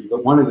effective for you.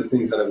 But one of the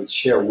things that I would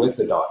share with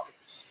the doctor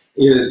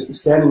is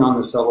standing on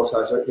the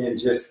Cellerciser and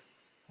just,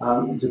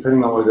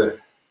 depending on where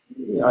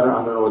I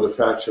don't know where the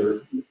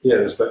fracture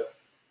is, but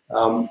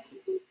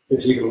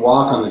if you can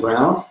walk on the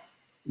ground,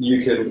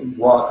 you can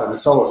walk on a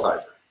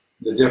Cellerciser.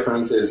 The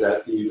difference is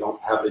that you don't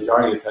have the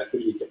jarring effect,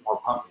 but you get more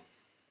pumping.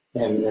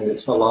 And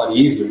it's a lot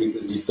easier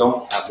because you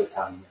don't have the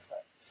pounding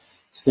effect.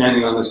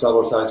 Standing on the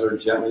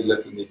Cellerciser, gently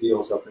lifting the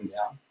heels up and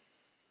down.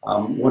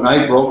 When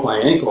I broke my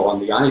ankle on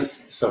the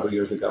ice several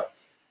years ago,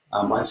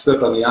 I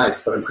slipped on the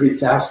ice, but I'm pretty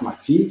fast on my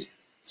feet.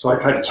 So I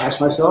tried to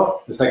catch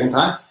myself the second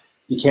time.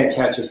 You can't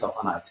catch yourself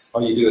on ice.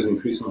 All you do is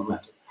increase the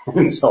momentum.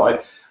 And so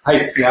I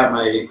snapped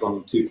my ankle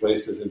in 2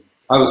 places. And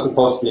I was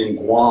supposed to be in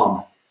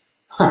Guam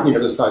on the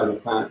other side of the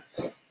planet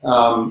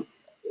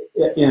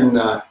in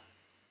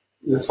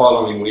the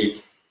following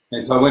week.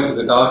 And so I went to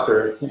the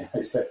doctor, and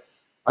I said,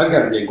 I've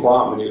got to be in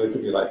Guam. And he looked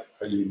at me like,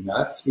 are you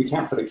nuts? We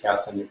can't put a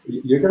cast on you.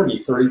 You're going to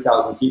be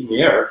 30,000 feet in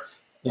the air.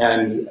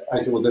 And I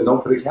said, well, then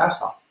don't put a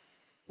cast on.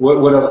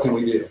 What else can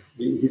we do?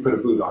 He put a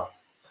boot on.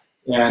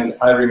 And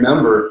I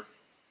remember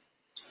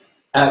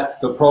at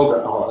the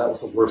program, oh, that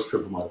was the worst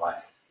trip of my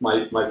life.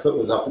 My foot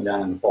was up and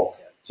down in the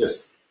bulkhead.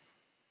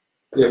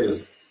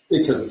 Because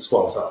it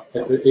swells up.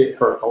 It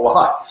hurt a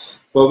lot.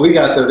 But we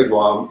got there to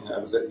Guam, and I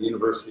was at the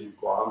University of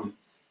Guam,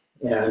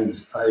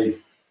 and I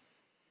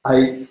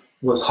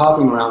was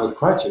hopping around with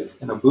crutches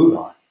and a boot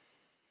on,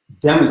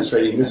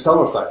 demonstrating this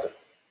Cellerciser.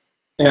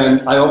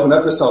 And I opened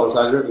up the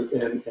Cellerciser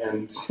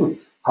and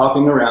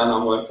hopping around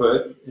on one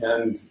foot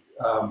and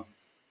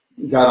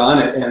got on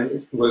it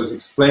and was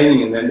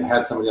explaining, and then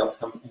had somebody else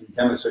come and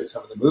demonstrate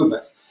some of the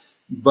movements.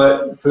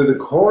 But through the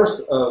course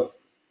of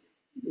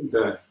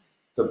the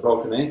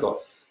broken ankle,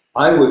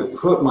 I would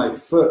put my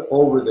foot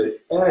over the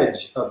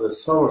edge of the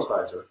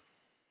Cellerciser,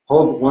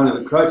 hold one of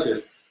the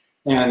crutches,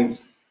 and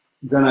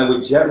then I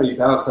would gently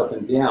bounce up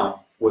and down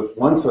with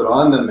one foot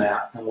on the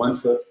mat and one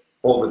foot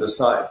over the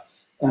side.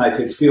 And I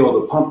could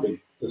feel the pumping,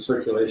 the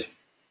circulation.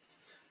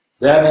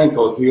 That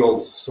ankle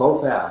healed so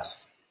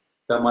fast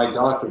that my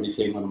doctor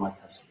became one of my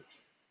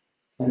customers.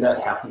 And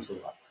that happens a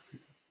lot with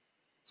people.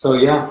 So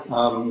yeah,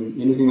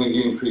 anything we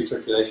do to increase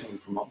circulation, we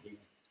promote healing.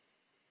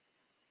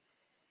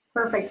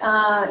 Perfect.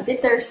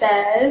 Victor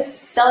says,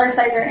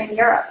 Cellerciser in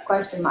Europe, ?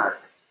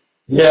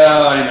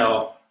 Yeah, I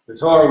know.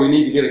 Victor, we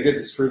need to get a good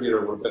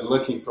distributor. We've been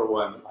looking for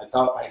one. I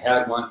thought I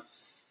had one,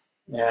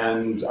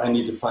 and I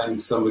need to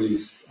find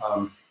somebody's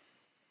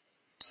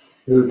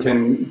who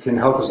can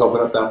help us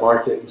open up that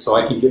market so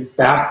I can get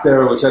back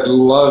there, which I'd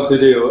love to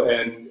do,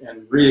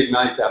 and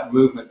reignite that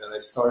movement that I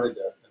started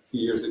a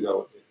few years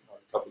ago, or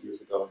a couple of years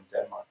ago in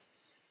Denmark.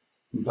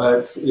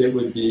 But it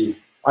would be,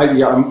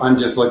 I'm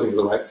just looking for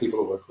the right people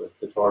to work with,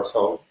 Victor,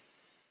 so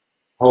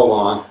hold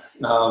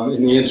on.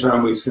 In the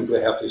interim, we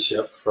simply have to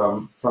ship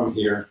from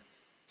here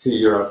to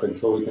Europe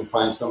until we can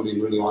find somebody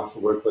who really wants to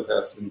work with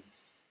us and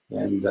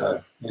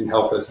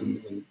help us.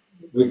 And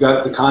we've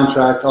got the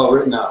contract all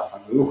written out. I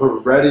mean, we're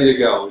ready to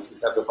go. We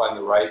just have to find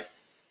the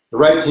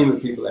right team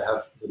of people that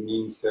have the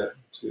means to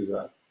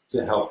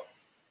help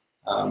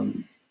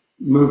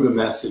move the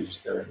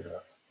message there in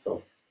Europe.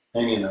 So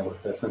hang in there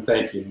with us, and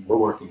thank you. We're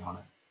working on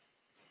it.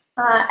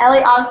 Ellie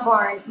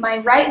Osborne, my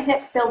right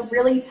hip feels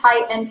really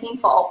tight and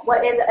painful.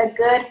 What is a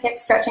good hip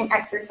stretching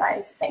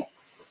exercise?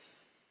 Thanks.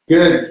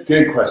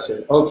 Good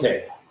question.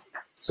 Okay,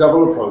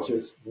 several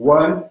approaches.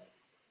 One,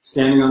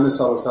 standing on the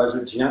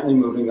Cellerciser, gently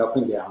moving up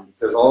and down,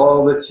 because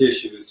all the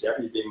tissue is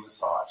gently being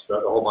massaged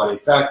throughout the whole body. In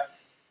fact,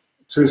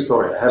 true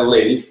story, I had a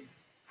lady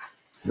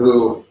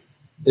who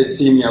had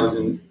seen me. I was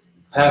in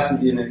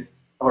Pasadena,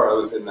 or I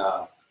was in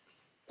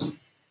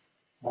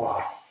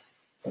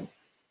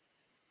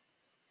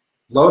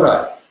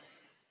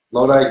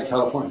Lodi,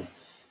 California,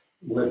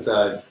 with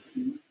it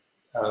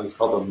was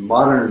called the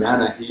Modern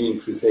Mana Healing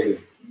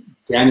Crusade.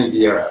 Danny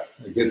Vieira,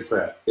 a good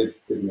friend, good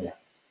man.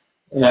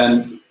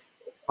 And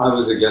I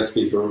was a guest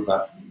speaker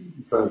about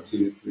in front of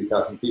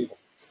 2,000-3,000 people.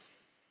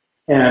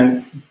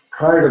 And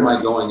prior to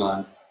my going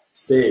on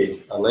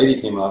stage, a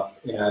lady came up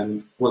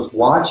and was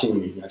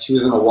watching me. She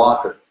was in a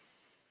walker,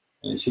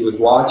 and she was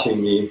watching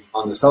me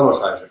on the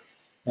Cellerciser,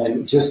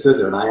 and just stood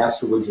there. And I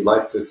asked her, would you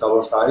like to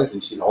Cellercise?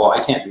 And she said, oh,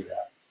 I can't do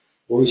that.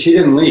 Well, she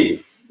didn't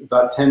leave.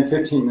 About 10,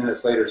 15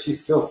 minutes later,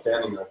 she's still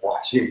standing there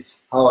watching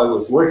how I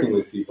was working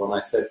with people. And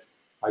I said,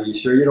 are you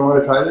sure you don't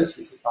want to try this?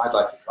 She said, I'd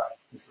like to try it.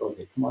 I said,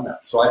 okay, come on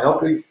up. So I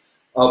helped her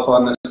up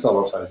on the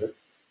Cellerciser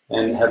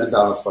and had the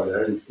balance bar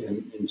there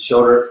and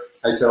showed her.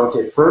 I said,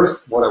 okay,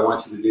 first, what I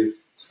want you to do,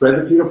 spread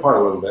the feet apart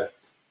a little bit.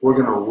 We're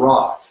going to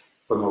rock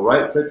from the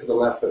right foot to the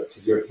left foot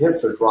because your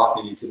hips are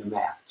dropping into the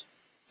mat.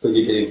 So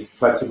you're getting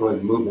flexibility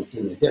and movement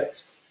in the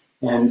hips.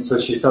 And so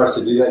she starts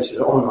to do that. She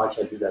said, oh, no, I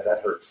can't do that.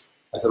 That hurts.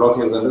 I said,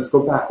 okay, well, then let's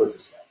go backwards a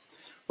step.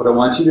 What I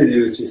want you to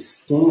do is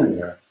just stand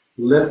there,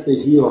 lift the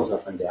heels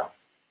up and down.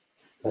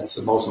 That's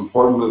the most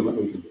important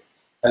movement we can do.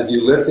 As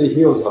you lift the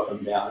heels up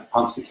and down, it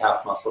pumps the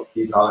calf muscle,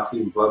 feeds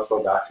oxygen, blood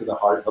flow back to the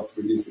heart, helps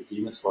reduce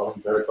edema, swelling,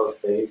 varicose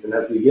veins. And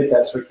as we get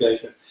that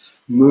circulation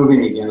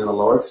moving again in the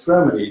lower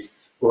extremities,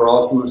 we're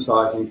also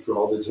massaging through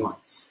all the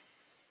joints.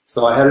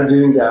 So I had her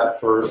doing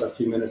that for a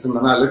few minutes, and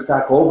then I looked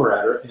back over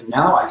at her, and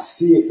now I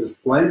see it, this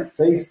blank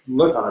face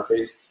look on her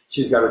face.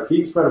 She's got her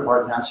feet spread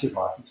apart, and now she's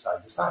rocking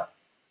side to side.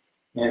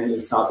 And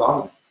it's not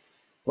bothering.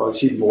 Well,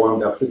 she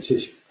warmed up the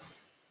tissue.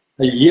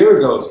 A year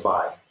goes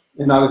by,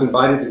 and I was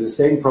invited to the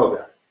same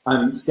program.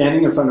 I'm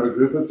standing in front of a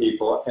group of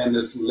people, and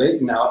this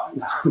late now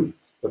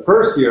the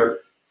first year,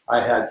 I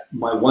had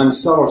my one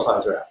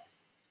Cellerciser out.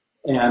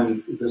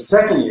 And the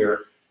second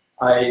year,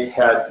 I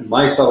had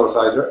my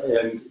Cellerciser,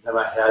 and then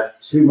I had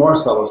two more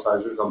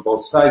Cellercisers on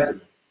both sides of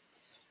me.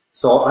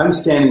 So I'm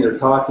standing there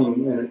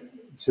talking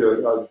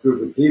to a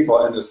group of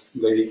people, and this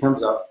lady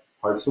comes up,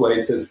 parts away,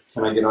 and says,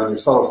 can I get on your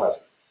Cellerciser?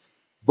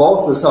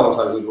 Both the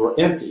Cellercisers were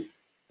empty,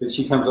 that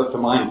she comes up to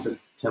mine and says,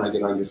 "Can I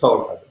get on your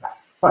Cellercise?"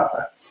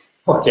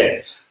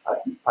 Okay,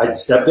 I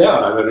stepped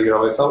down. I better get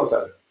on my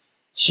Cellercise.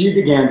 She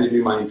began to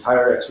do my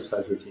entire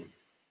exercise routine.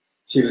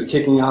 She was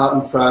kicking out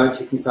in front,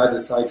 kicking side to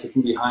side,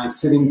 kicking behind,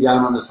 sitting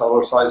down on the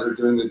Cellerciser,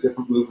 doing the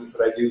different movements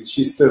that I do.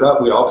 She stood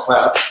up. We all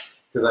clapped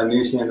because I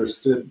knew she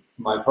understood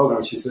my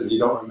program. She says, "You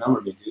don't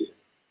remember me, do you?"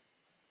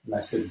 And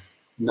I said,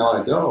 "No,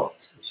 I don't."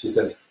 She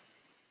says,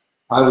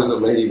 "I was a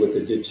lady with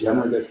a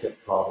degenerative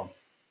hip problem.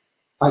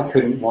 I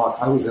couldn't walk.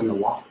 I was in the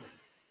walker.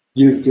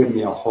 You've given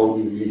me a whole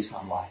new lease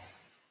on life."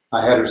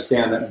 I had her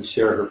stand up and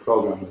share her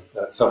program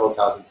with several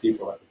thousand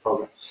people at the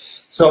program.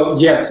 So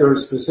yes, there are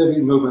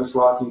specific movements,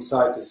 rocking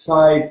side to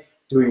side,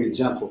 doing a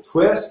gentle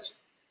twist.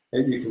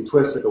 And you can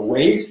twist at the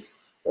waist,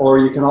 or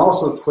you can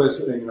also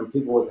twist,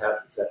 people with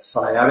that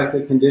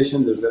sciatica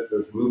condition. There's a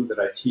movement that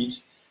I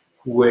teach,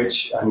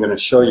 which I'm going to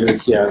show you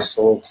again.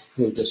 So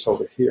move this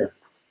over here.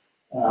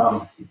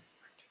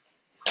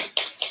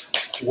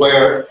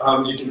 Where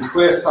you can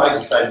twist side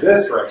to side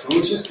this direction,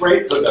 which is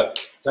great for the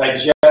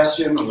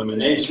digestion,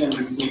 elimination,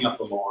 loosening up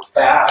the lower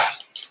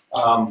back,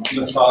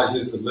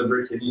 massages the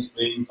liver, kidney,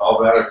 spleen,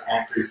 gallbladder,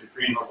 pancreas,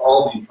 adrenals,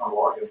 all the internal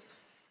organs.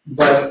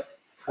 But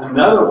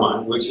another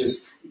one, which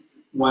is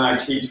when I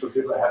teach for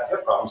people that have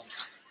hip problems,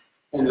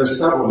 and there's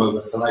several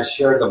movements, and I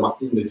shared them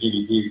in the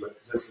DVD, but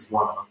this is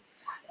one of them,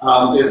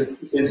 is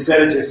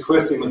instead of just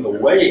twisting with the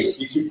waist,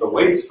 you keep the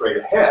waist straight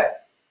ahead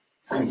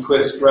and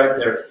twist right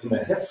there in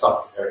the hip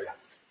socket area.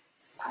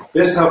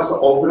 This helps to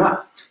open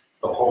up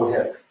the whole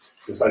hip,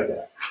 just like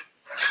that.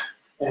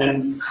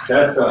 And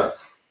that's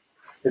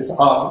it's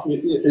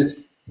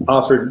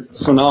offered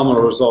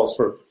phenomenal results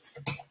for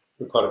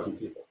quite a few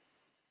people.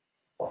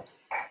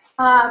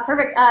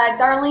 Perfect.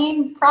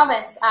 Darlene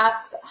Province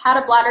asks, had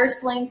a bladder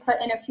sling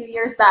put in a few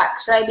years back.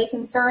 Should I be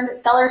concerned that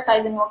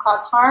Cellercising will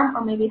cause harm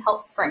or maybe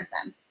help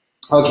strengthen?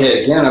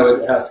 Okay, again, I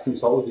would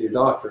consult with your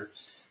doctor.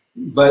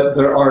 But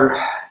there are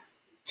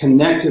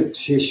connective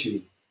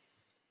tissue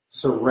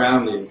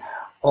surrounding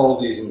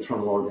all these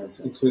internal organs,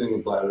 including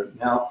the bladder.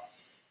 Now,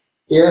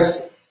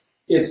 if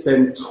it's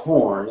been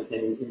torn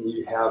and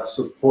you have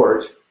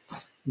support,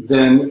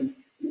 then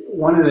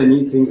one of the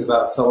neat things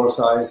about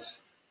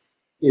Cellercise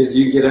is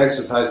you get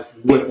exercise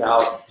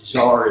without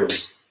jarring.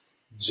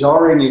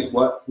 Jarring is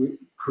what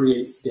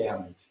creates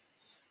damage.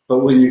 But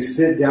when you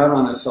sit down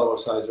on a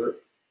Cellerciser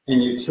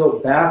and you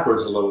tilt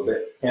backwards a little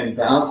bit and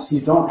bounce,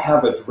 you don't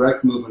have a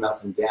direct movement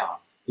up and down.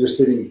 You're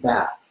sitting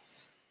back.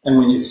 And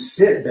when you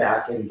sit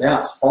back and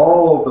bounce,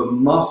 all of the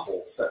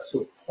muscles that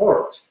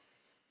support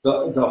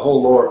the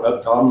whole lower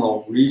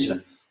abdominal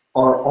region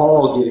are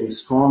all getting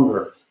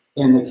stronger,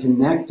 and the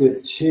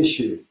connective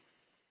tissue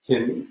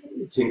can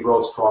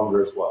grow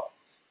stronger as well.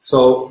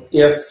 So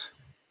if,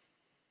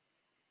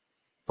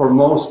 for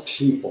most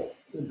people,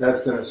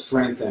 that's going to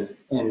strengthen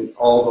in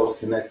all those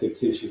connective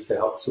tissues to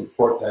help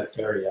support that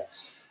area.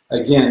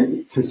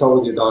 Again, consult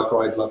with your doctor.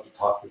 I'd love to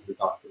talk with your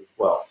doctor as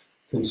well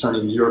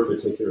concerning your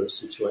particular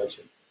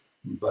situation.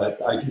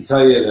 But I can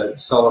tell you that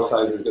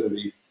Cellercise is going to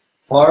be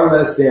far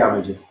less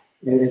damaging.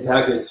 And in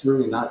fact, it's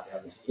really not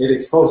damaging. It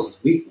exposes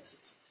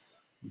weaknesses,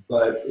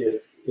 but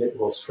it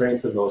will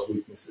strengthen those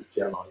weaknesses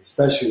generally,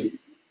 especially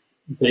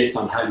based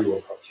on how you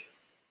approach it.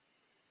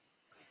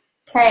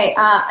 Okay,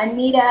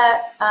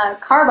 Anita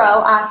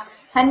Carbo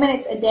asks, 10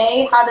 minutes a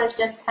day, how does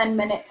just 10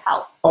 minutes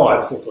help? Oh,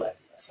 I'm so glad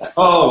you asked that.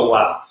 Oh,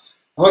 wow.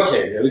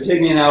 Okay, it would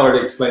take me an hour to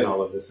explain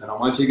all of this, and I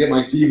want you to get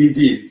my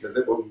DVD because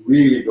it will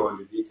really go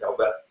into detail.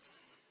 But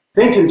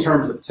think in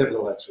terms of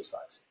typical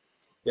exercise.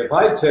 If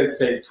I took,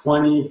 say,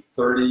 20,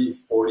 30,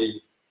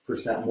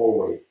 40%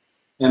 more weight,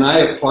 and I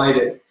applied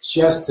it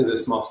just to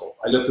this muscle,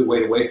 I lifted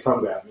weight away from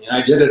gravity, and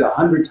I did it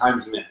 100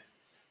 times a minute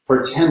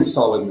for 10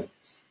 solid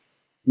minutes,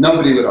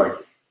 nobody would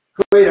argue.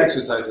 Great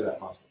exercise of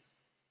that muscle.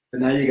 But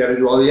now you got to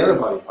do all the other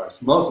body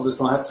parts. Most of us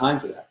don't have time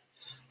for that.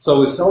 So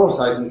with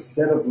Cellercise,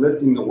 instead of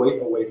lifting the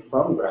weight away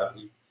from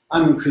gravity,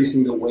 I'm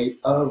increasing the weight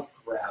of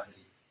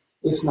gravity.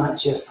 It's not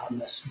just on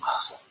this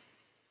muscle.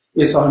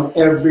 It's on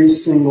every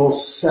single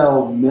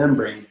cell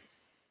membrane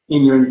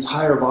in your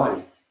entire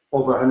body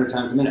over 100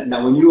 times a minute.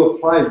 Now, when you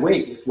apply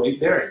weight, it's weight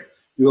bearing.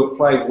 You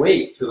apply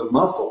weight to the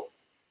muscle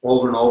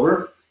over and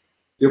over,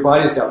 your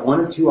body's got one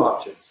of two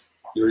options.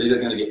 You're either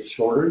going to get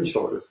shorter and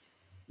shorter,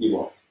 you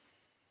won't,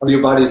 or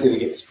your body's going to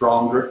get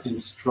stronger and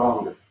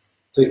stronger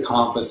to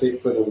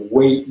compensate for the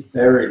weight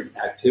bearing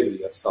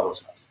activity of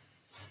Cellercise.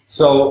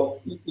 So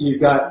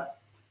you've got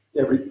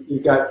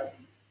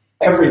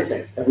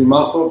everything, every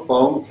muscle,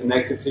 bone,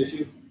 connective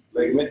tissue,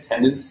 ligament,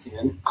 tendon,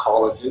 skin,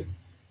 collagen,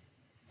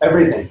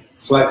 everything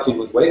flexing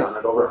with weight on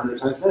it over 100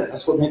 times a minute.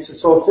 That's what makes it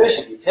so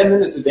efficient. In 10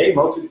 minutes a day,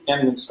 most people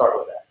can't even start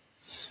with that.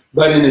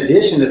 But in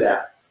addition to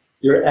that,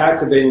 you're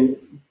activating,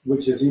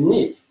 which is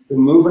unique, the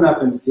movement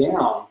up and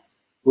down,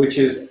 which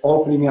is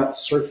opening up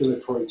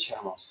circulatory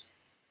channels.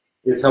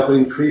 It's helping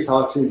increase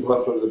oxygen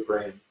blood flow to the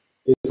brain.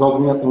 It's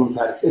opening up the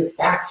lymphatics. It's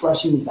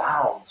back-flushing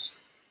valves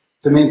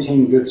to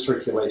maintain good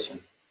circulation.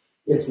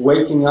 It's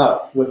waking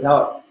up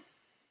without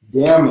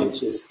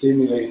damage. It's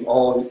stimulating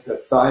all the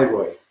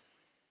thyroid,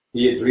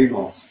 the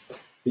adrenals,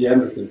 the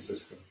endocrine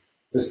system,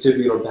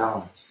 vestibular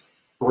balance,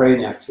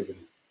 brain activity.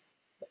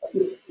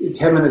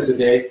 10 minutes a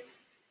day,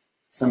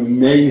 it's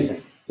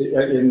amazing.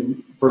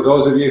 And for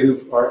those of you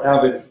who are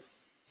avid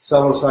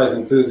Cellercise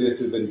enthusiasts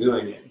who've been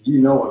doing it, you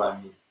know what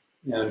I mean.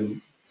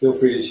 And feel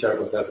free to share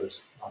it with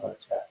others on our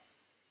chat.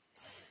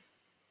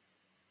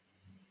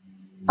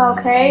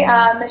 Okay,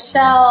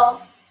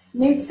 Michelle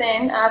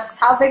Knudsen asks,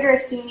 how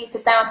vigorous do you need to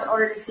bounce in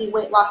order to see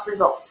weight loss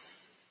results?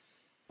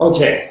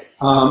 Okay,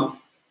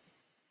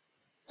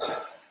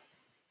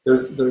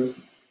 there's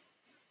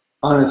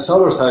on a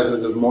Cellerciser,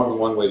 there's more than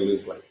one way to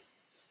lose weight.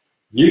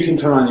 You can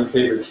turn on your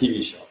favorite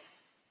TV show,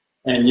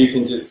 and you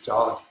can just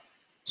jog.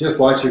 Just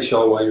watch your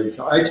show while you're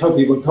jogging. I tell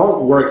people,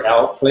 don't work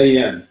out, play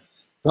in.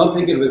 Don't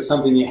think of it as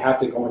something you have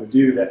to go and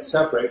do that's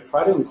separate.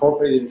 Try to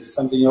incorporate it into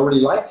something you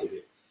already like to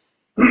do,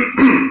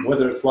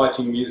 whether it's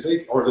watching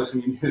music or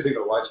listening to music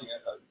or watching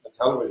a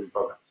television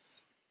program.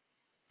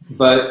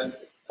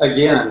 But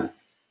again,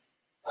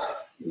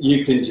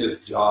 you can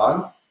just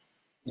jog,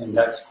 and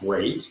that's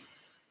great.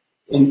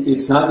 And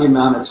it's not the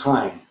amount of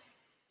time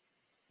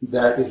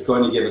that is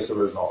going to give us the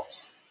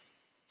results,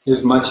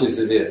 as much as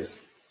it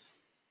is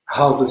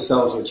how the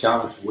cells are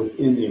challenged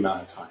within the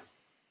amount of time.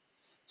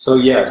 So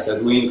yes,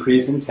 as we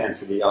increase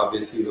intensity,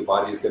 obviously the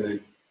body is going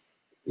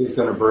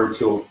to burn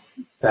fuel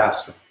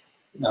faster.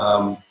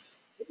 We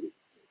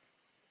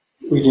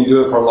can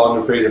do it for a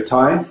longer period of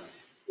time.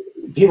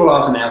 People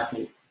often ask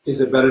me,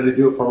 is it better to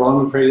do it for a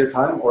longer period of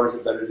time, or is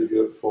it better to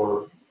do it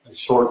for a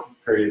short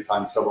period of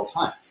time several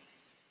times?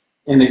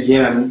 And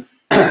again,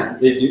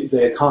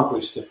 they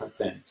accomplish different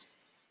things.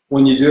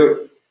 When you do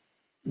it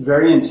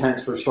very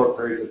intense for short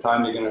periods of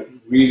time, you're going to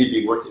really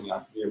be working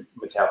on your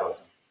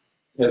metabolism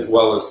as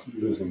well as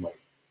losing weight.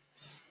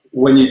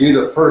 When you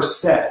do the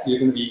first set, you're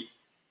going to be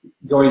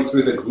going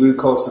through the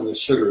glucose and the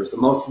sugars, the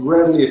most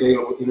readily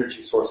available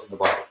energy source in the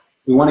body.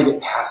 We want to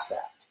get past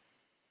that.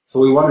 So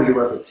we want to do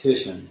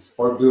repetitions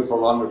or do it for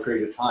a longer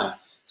period of time.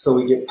 So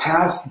we get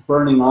past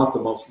burning off the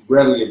most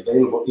readily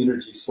available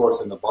energy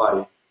source in the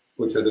body,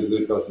 which are the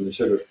glucose and the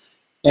sugars.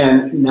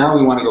 And now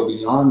we want to go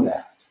beyond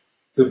that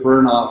to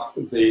burn off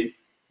the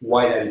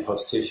white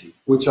adipose tissue,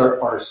 which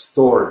are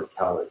stored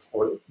calories,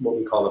 or what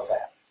we call the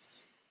fat.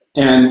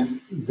 And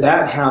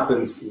that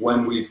happens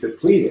when we've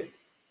depleted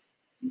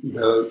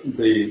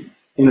the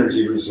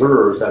energy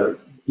reserves that are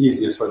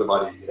easiest for the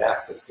body to get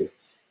access to.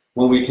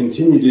 When we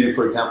continue to do,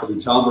 for example, the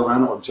jump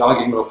run or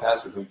jogging real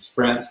fast or doing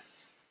sprints,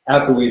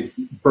 after we've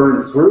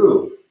burned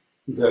through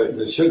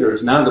the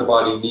sugars, now the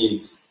body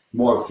needs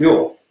more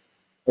fuel.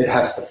 It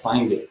has to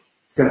find it.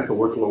 It's going to have to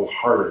work a little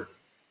harder.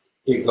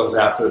 It goes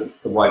after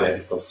the white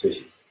adipose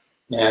tissue.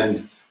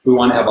 And we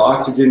want to have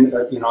oxygen.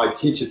 I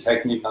teach a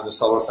technique on the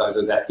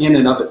Cellerciser that in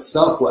and of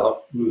itself will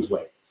help lose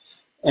weight.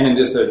 And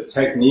it's a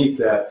technique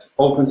that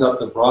opens up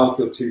the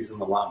bronchial tubes in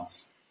the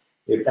lungs.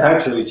 It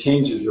actually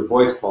changes your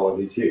voice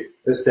quality too.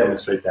 Let's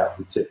demonstrate that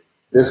one too.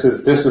 This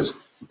is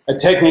a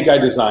technique I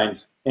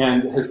designed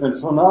and has been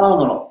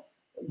phenomenal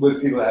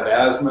with people that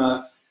have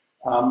asthma.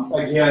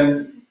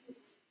 Again,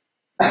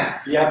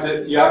 you have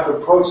to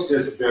approach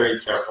this very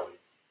carefully.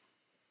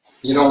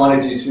 You don't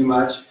want to do too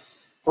much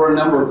for a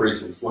number of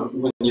reasons.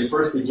 When you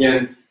first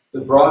begin,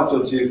 the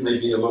bronchial tubes may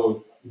be a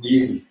little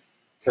wheezy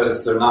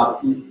because they're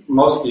not,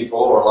 most people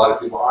or a lot of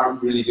people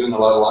aren't really doing a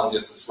lot of long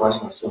distance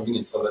running or swimming,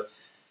 and so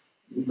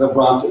they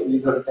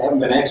haven't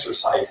been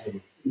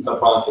exercising the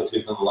bronchial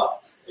tube in the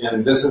lungs.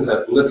 And this is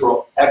a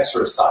literal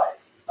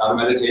exercise. It's not a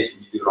meditation.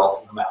 You do it all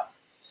through the mouth.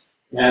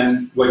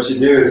 And what you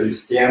do is you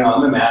stand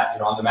on the mat.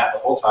 You're on the mat the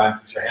whole time.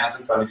 Put your hands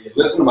in front of you.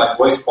 Listen to my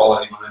voice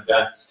quality when I'm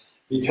done,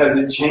 because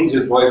it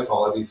changes voice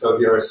quality. So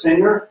if you're a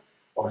singer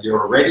or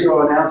you're a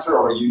radio announcer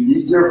or you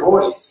need your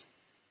voice,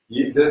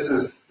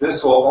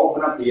 this will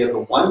open up the other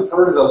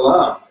 1/3 of the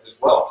lung as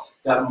well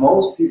that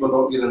most people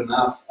don't get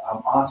enough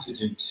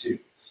oxygen to.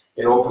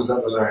 It opens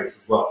up the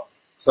larynx as well.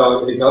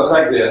 So it goes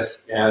like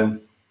this,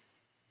 and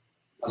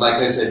like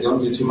I said,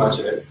 don't do too much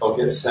of it. They'll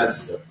get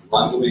sensitive. The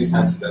lungs will be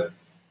sensitive,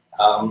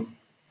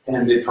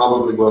 and they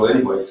probably will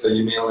anyway. So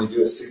you may only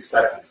do it 6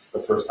 seconds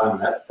the first time,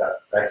 and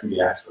that can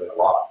be actually a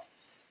lot.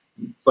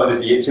 But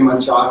if you get too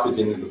much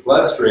oxygen in the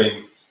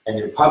bloodstream and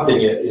you're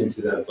pumping it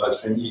into the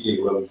bloodstream, you get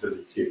a little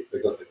dizzy too.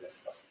 It goes like this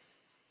stuff.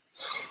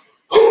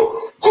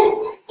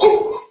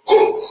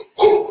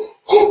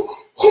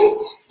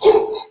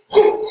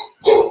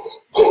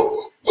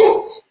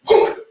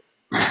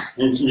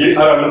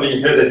 I don't know if you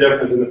hear the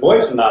difference in the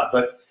voice or not,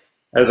 but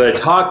as I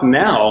talk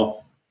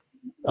now,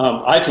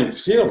 I can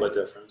feel the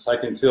difference. I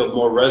can feel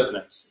more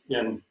resonance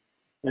in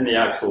the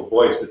actual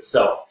voice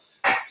itself.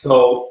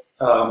 So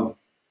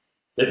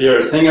if you're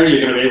a singer,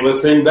 you're going to be able to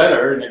sing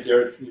better, and if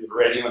you're a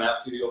radio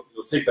announcer, you'll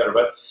speak better.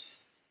 But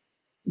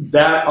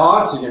that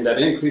oxygen, that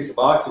increase of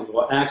oxygen,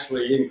 will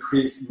actually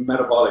increase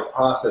metabolic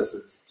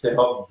processes to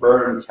help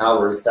burn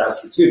calories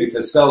faster too,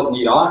 because cells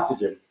need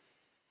oxygen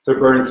to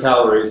burn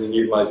calories and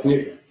utilize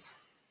nutrients.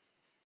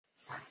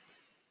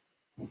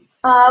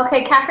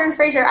 Okay, Catherine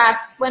Fraser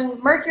asks, when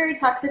mercury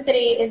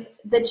toxicity is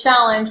the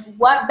challenge,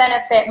 what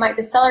benefit might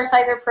the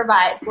Cellerciser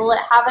provide? Will it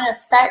have an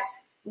effect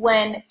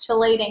when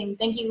chelating.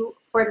 Thank you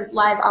for this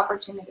live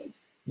opportunity.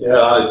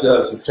 Yeah, it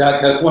does. In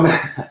fact, that's one.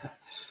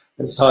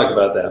 Let's talk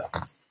about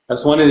that.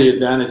 That's one of the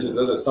advantages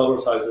of the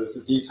Cellercise is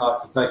the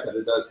detox effect that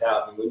it does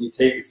have. And when you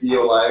take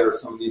zeolite or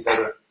some of these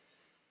other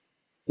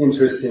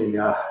interesting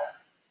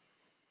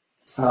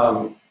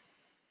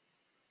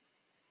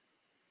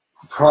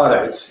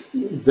products,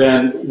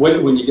 then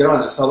when you get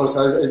on a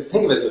Cellercise,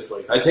 think of it this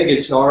way. I take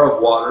a jar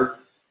of water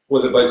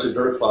with a bunch of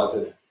dirt clods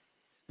in it,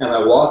 and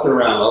I walk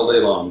around all day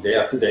long, day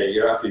after day,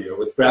 year after year,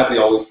 with gravity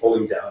always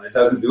pulling down. It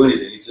doesn't do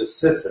anything. It just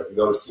sits there. We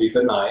go to sleep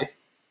at night.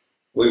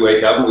 We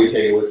wake up and we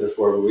take it with us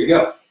wherever we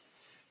go.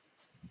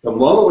 The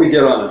moment we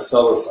get on a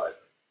Cellercise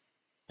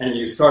and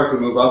you start to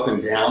move up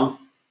and down,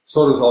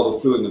 so does all the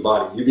fluid in the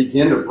body. You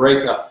begin to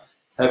break up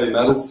heavy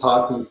metals,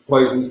 toxins,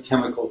 poisons,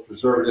 chemicals,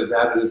 preservatives,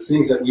 additives,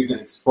 things that we've been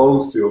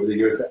exposed to over the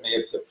years that may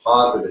have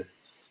deposited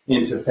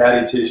into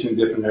fatty tissue in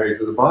different areas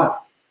of the body.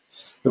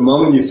 The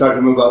moment you start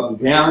to move up and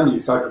down, you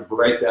start to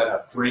break that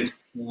up. Drink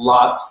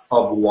lots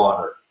of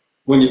water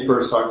when you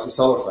first start to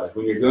Cellercise,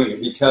 when you're doing it,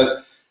 because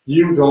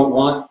you don't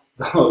want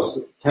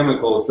those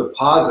chemicals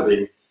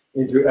depositing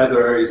into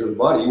other areas of the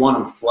body. You want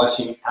them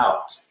flushing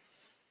out.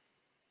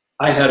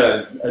 I had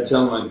a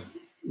gentleman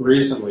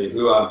recently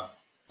who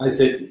I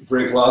said,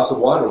 drink lots of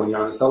water when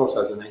you're on a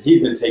Cellercise, and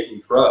he'd been taking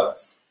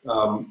drugs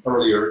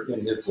earlier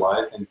in his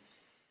life, and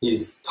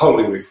he's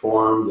totally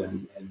reformed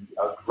and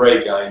a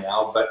great guy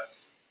now, but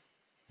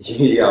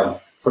he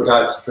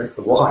forgot to drink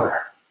the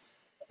water.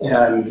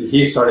 And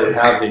he started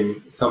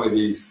having some of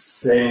these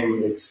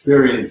same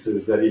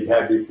experiences that he'd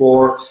had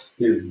before.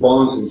 His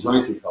bones and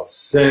joints, he felt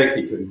sick.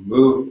 He couldn't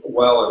move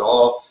well at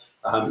all.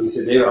 He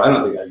said, David, I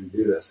don't think I can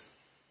do this.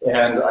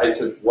 And I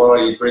said, well, are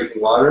you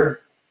drinking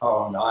water?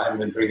 Oh, no, I haven't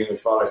been drinking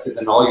much water. I said,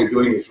 then all you're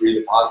doing is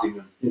redepositing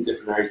them in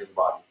different areas of the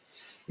body.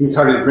 He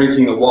started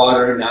drinking the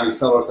water, and now he's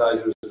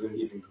Cellercises, and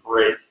he's in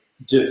great,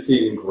 just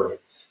feeling great.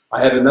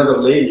 I had another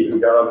lady who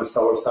got on the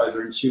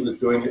Cellerciser, and she was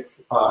doing it.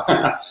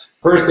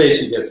 First day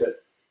she gets it.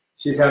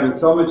 She's having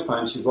so much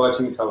fun. She's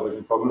watching a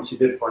television program. She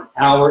did it for an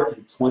hour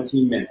and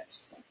 20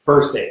 minutes.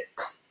 First day.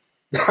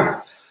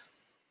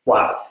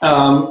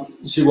 Wow.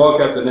 She woke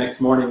up the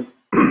next morning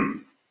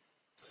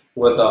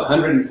with a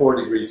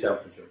 104-degree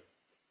temperature.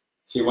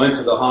 She went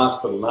to the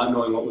hospital not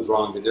knowing what was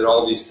wrong. They did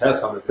all these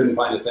tests on her, couldn't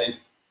find a thing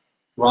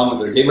wrong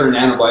with her. Gave her an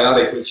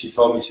antibiotic, which she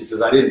told me, she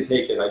says, I didn't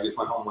take it. I just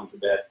went home and went to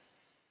bed.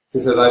 She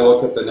says, I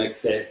woke up the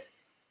next day.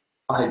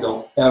 I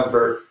don't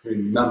ever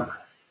remember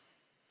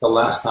the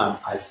last time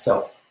I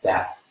felt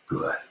that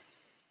good.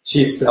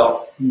 She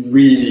felt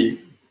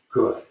really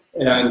good.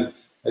 And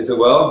I said,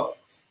 well,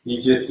 you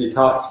just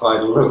detoxified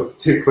a little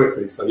too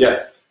quickly. So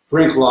yes,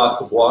 drink lots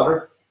of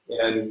water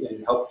and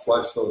help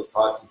flush those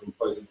toxins and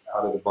poisons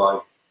out of the body.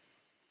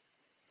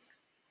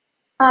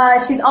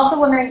 She's also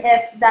wondering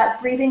if that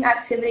breathing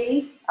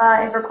activity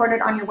is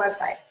recorded on your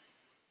website.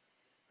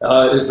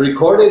 It's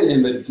recorded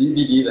in the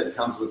DVD that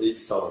comes with each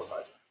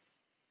Cellercise.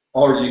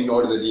 Or you can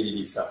order the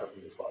DVD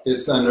separately as well.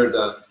 It's under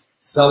the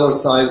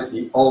Cellercise,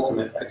 the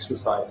Ultimate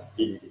Exercise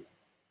DVD.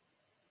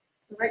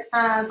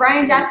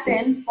 Brian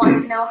Jackson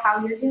wants to know how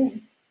you're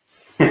doing.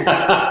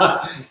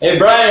 Hey,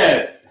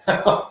 Brian.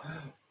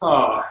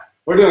 Oh,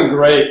 we're doing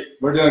great.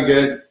 We're doing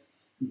good.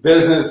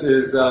 Business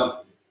is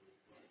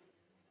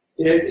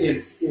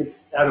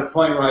it's at a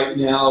point right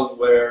now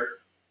where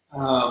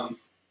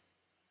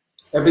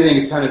everything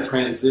is kind of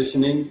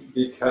transitioning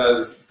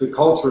because the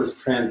culture has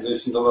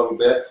transitioned a little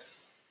bit.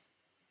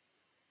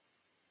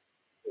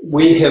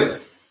 We're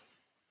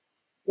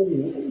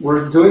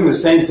doing the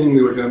same thing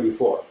we were doing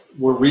before.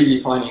 We're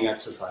redefining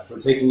exercise. We're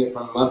taking it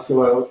from the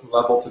muscular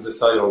level to the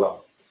cellular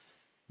level.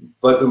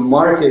 But the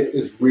market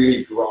is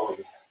really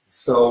growing,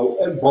 so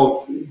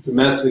both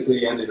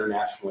domestically and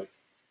internationally.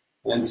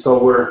 And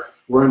so we're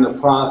in the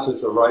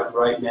process of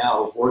right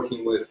now of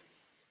working with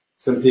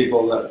some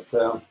people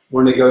that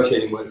we're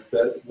negotiating with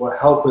that will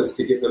help us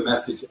to get the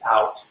message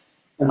out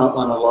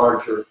on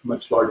a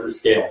much larger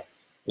scale.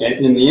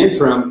 And in the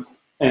interim,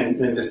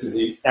 and this is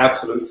the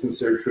absolute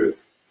sincere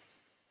truth,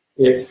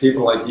 it's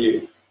people like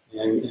you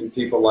and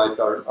people like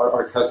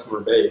our customer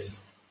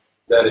base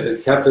that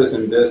has kept us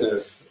in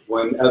business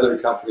when other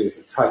companies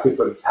have tried to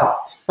put us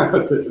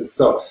out.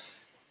 So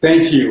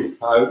thank you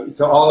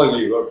to all of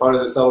you who are part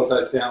of the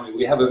Cellercise family.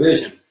 We have a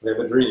vision. We have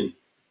a dream.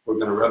 We're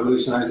going to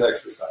revolutionize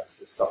exercise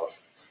with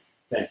Cellercise.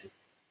 Thank you.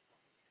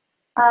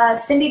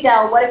 Cindy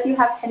Dell, what if you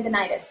have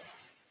tendinitis?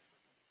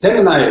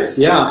 Tendinitis,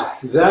 yeah.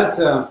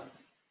 That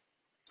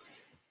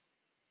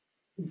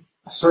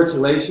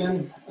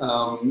circulation,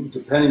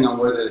 depending on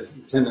where the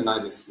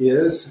tendinitis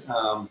is,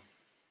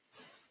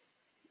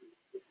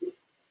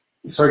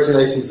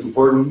 circulation is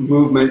important.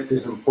 Movement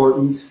is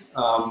important.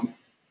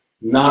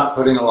 Not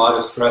putting a lot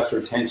of stress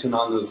or tension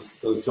on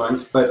those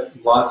joints, but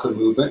lots of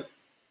movement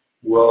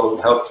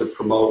will help to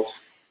promote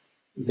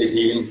the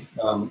healing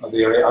of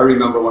the area. I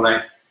remember when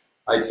I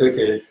had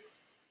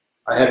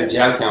a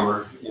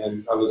jackhammer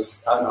and I was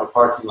out in our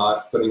parking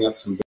lot putting up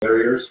some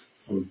barriers,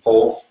 some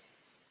poles,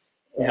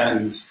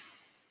 and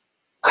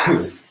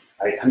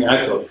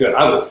I felt good.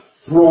 I was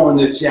throwing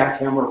this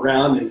jackhammer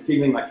around and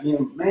feeling like,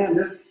 man,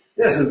 this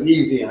is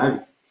easy.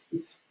 And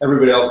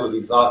everybody else was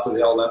exhausted.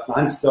 They all left. And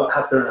I'm still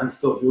out there and I'm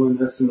still doing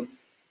this. And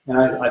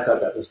I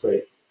thought that was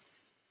great.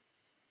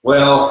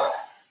 Well,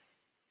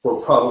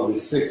 for probably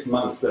 6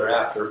 months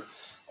thereafter,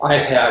 I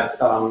had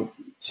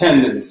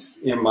tendons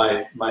in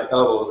my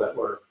elbows that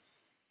were,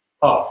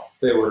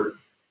 they were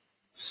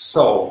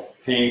so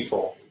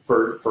painful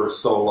for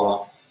so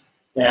long.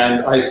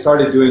 And I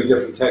started doing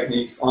different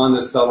techniques on the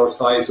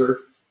Cellerciser,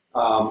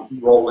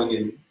 rolling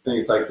and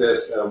things like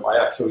this. I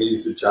actually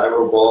used a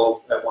gyro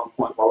ball at one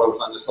point while I was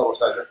on the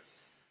Cellerciser.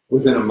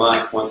 Within a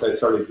month, once I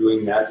started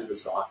doing that, it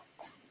was gone.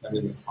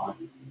 Everything was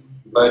fine.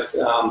 But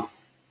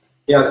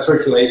yeah,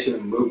 circulation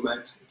and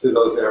movement to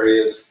those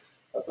areas,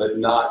 but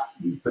not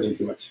putting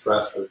too much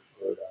stress or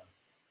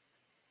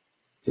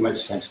too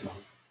much tension on.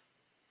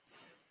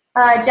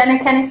 Jenna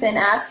Kennison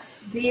asks,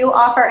 do you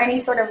offer any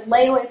sort of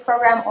layaway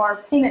program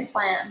or payment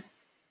plan?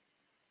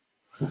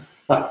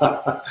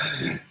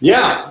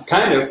 Yeah,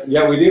 kind of.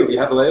 Yeah, we do. We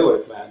have a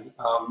layaway plan.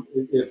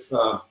 If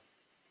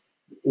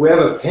we have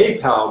a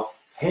PayPal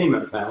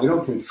payment plan, we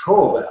don't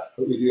control that,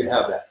 but we do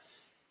have that.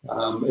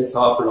 It's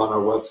offered on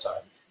our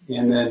website.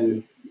 And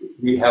then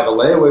we have a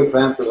layaway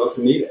plan for those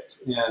who need it.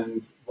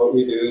 And what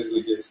we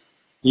do is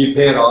you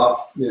pay it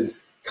off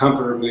as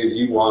comfortably as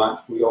you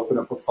want. We open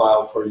up a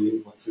file for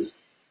you. Once is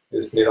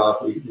paid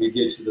off, we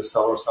get you the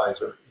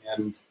Cellerciser,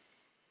 and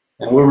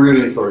we're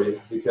rooting for you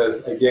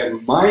because,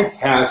 again, my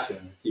passion,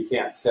 if you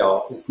can't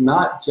tell, it's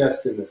not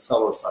just in the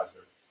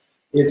Cellerciser,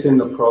 it's in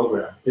the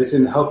program, it's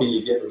in helping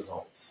you get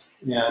results,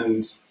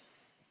 and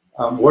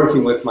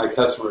working with my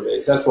customer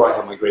base. That's where I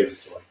have my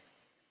greatest joy.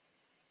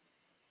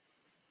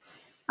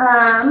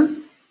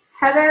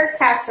 Heather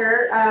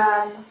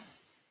Casser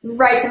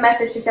writes a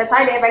message. She says,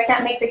 "Hi Dave, I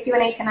can't make the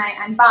Q&A tonight.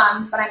 I'm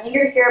bummed, but I'm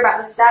eager to hear about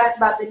the status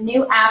about the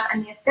new app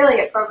and the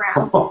affiliate program."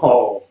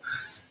 Oh,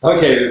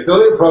 okay. The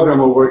affiliate program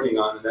we're working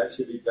on, and that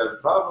should be done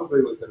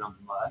probably within a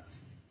month.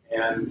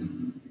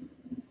 And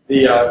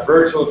the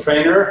virtual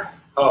trainer,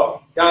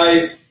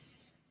 guys,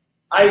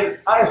 I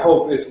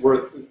hope it's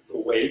worth the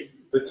wait.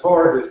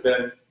 Vitor has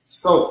been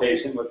so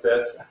patient with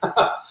this.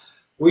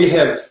 We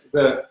have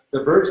the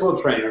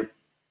virtual trainer.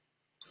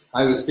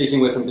 I was speaking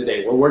with him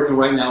today. We're working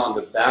right now on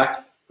the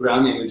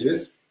background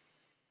images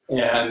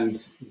and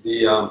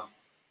the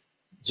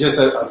just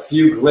a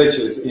few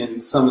glitches in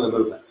some of the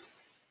movements.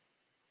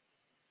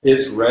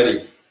 It's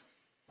ready.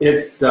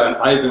 It's done.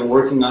 I've been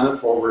working on it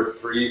for over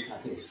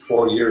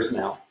 4 years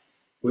now.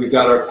 We've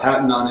got our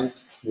patent on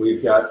it.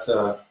 We've got,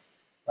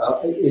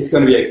 it's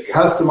going to be a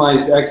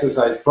customized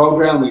exercise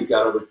program. We've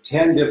got over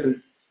 10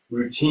 different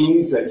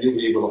routines that you'll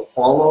be able to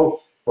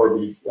follow for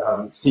the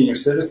senior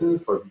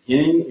citizens, for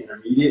beginning,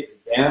 intermediate,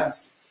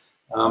 advanced,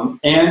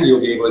 and you'll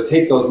be able to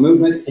take those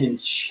movements and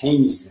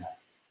change them.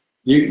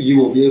 You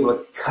will be able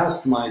to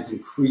customize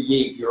and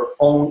create your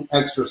own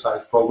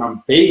exercise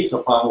program based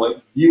upon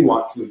what you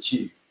want to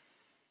achieve.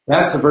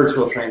 That's the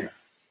virtual trainer.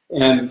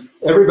 And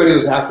everybody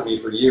was after me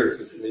for years.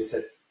 They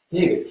said,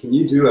 "David, can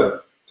you do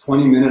a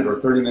 20-minute or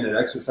 30-minute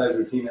exercise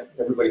routine that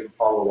everybody can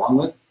follow along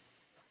with?"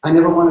 I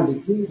never wanted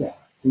to do that.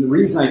 And the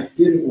reason I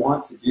didn't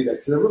want to do that,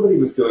 because everybody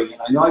was doing it.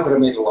 I know I could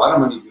have made a lot of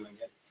money doing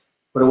it,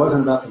 but it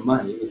wasn't about the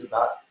money. It was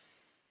about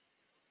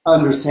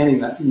understanding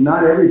that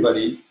not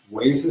everybody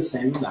weighs the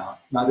same amount.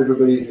 Not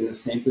everybody's in the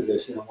same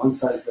position, and one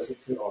size doesn't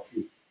fit all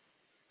feet.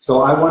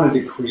 So I wanted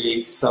to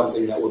create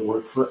something that would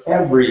work for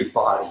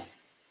everybody.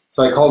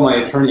 So I called my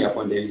attorney up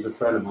one day. He's a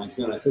friend of mine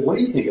too, and I said, "What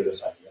do you think of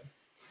this idea?"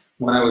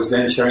 When I was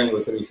then sharing it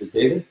with him, he said,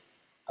 "David,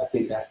 I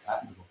think that's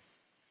patentable."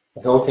 I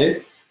said,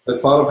 "Okay,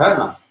 let's file a patent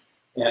on it."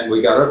 And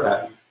we got our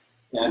patent,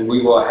 and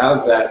we will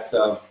have that.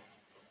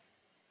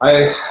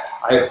 I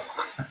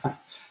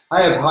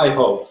have high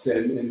hopes,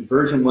 and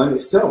version 1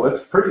 is still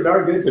looks pretty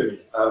darn good to me.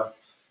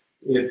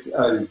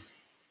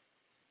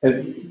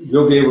 And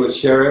you'll be able to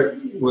share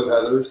it with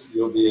others.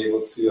 You'll be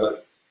able to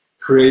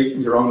create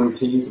your own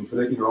routines and put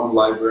it in your own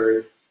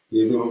library.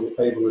 You'll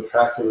be able to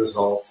track the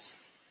results.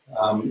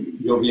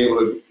 You'll be able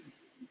to.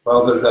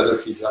 Well, there's other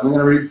features. I'm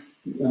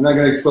not going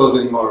to expose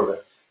any more of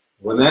it.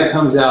 When that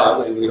comes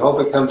out, and we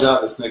hope it comes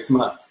out this next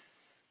month,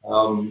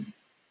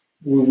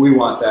 we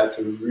want that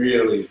to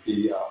really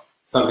be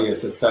something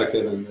that's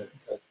effective and that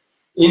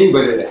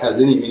anybody that has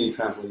any mini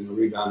trampoline or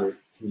rebounder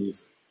can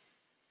use it.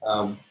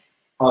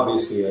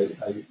 Obviously,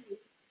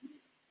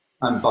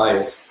 I'm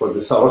biased for the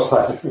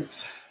Cellercise,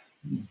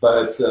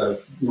 but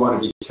you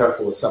want to be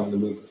careful with some of the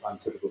movements on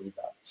typical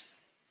rebounders.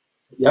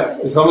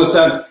 Yep, it's almost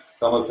done.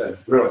 It's almost done.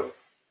 Really.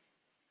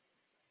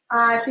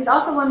 She's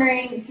also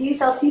wondering, do you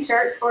sell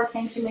T-shirts or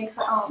can she make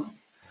her own?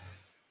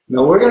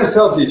 No, we're going to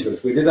sell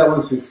T-shirts. We did that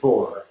once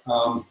before.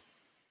 In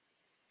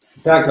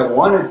fact,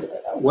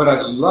 what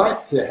I'd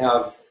like to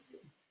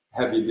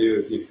have you do,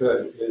 if you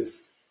could, is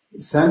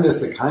send us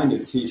the kind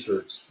of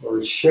T-shirts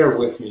or share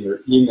with me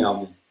or email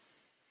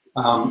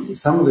me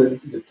some of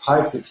the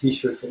types of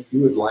T-shirts that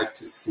you would like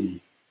to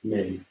see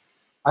made.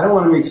 I don't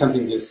want to make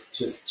something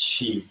just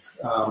cheap.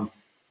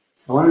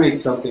 I want to make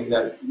something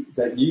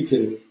that you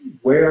can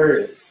wear.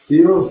 It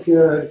feels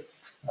good.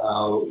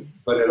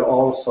 but it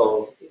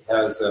also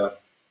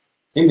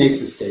it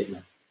makes a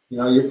statement.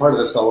 You're part of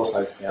the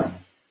Cellercise family,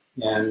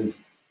 and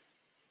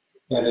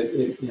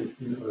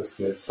it was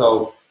good.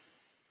 So,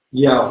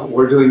 yeah,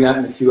 we're doing that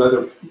in a few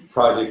other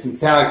projects. In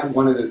fact,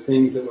 one of the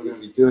things that we're going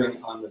to be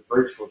doing on the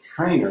virtual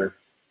trainer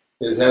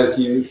is as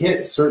you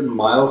hit certain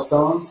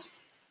milestones,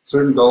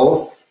 certain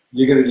goals,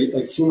 you're going to be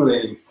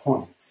accumulating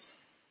points.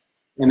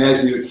 And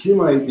as you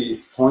accumulate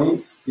these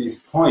points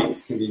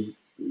can be,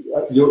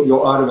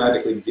 you'll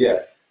automatically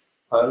get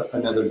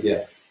another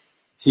gift.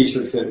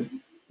 T-shirts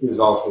is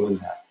also in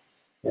that.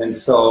 And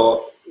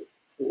so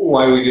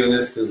why are we doing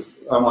this? Because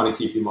I want to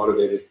keep you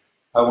motivated.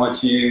 I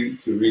want you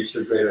to reach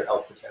your greater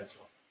health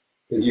potential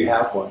because you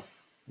have one.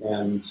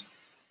 And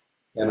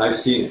I've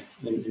seen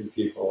it in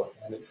people.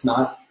 And it's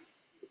not,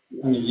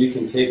 you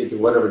can take it to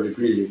whatever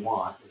degree you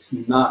want. It's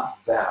not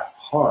that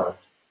hard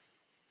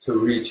to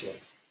reach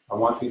it. I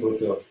want people to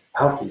feel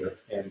healthier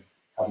and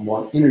have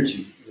more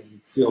energy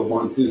and feel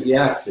more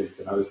enthusiastic.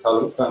 And I was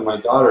telling my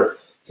daughter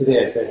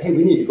today, I said, hey,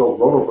 we need to go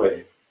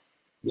rollerblading.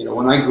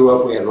 When I grew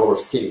up, we had roller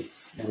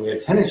skates, and we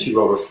had tennis shoe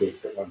roller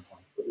skates at one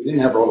point, but we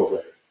didn't have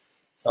rollerbladers.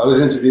 So I was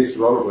introduced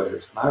to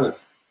rollerbladers, and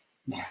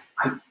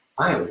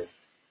I was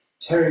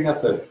tearing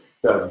up the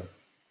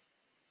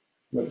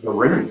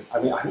ring.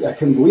 I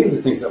couldn't believe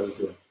the things I was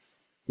doing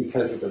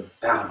because of the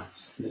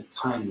balance and the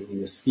timing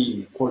and the speed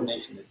and the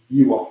coordination that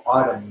you will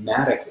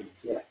automatically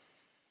get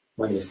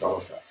when you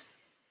Cellercise.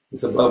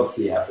 It's above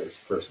the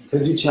average person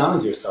because you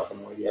challenge yourself in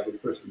a way the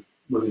average person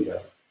really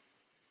doesn't.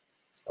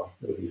 So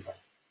it'll be fun.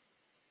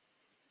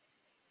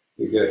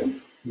 Be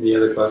good. Any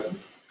other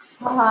questions?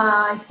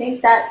 I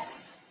think that's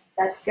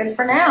good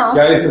for now.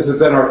 Guys, this has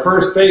been our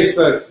first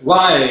Facebook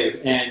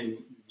Live, and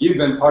you've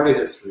been part of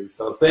history.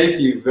 So thank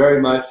you very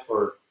much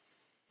for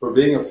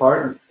being a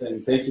part,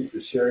 and thank you for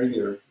sharing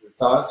your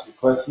thoughts, your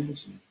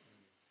questions, and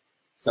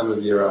some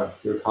of your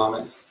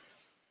comments.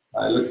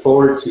 I look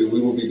forward to,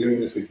 we will be doing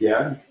this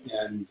again,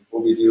 and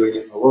we'll be doing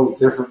it in a little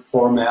different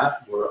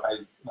format where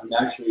I'm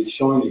actually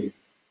showing you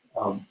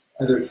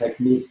other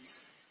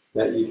techniques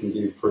that you can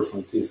do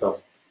personally too.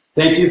 So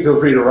thank you. Feel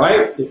free to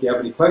write. If you have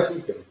any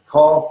questions, give us a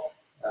call.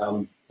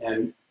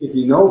 And if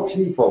you know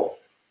people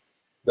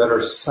that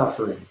are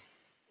suffering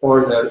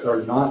or that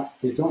are not,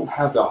 they don't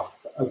have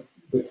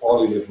the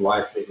quality of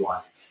life they'd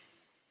like,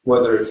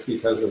 whether it's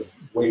because of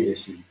weight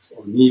issues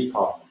or knee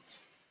problems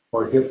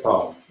or hip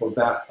problems or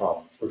back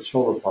problems or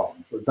shoulder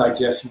problems or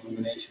digestion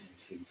elimination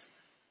issues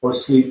or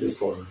sleep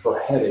disorders or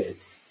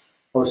headaches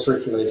or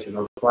circulation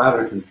or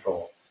bladder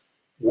control,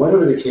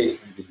 whatever the case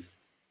may be,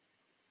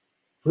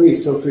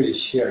 please feel free to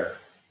share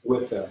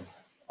with them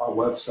our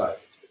website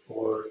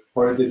or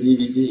the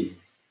DVD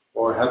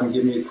or have them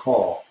give me a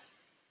call.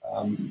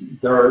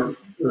 There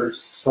are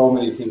so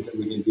many things that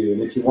we can do.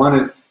 And if you want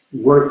to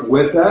work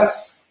with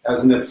us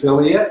as an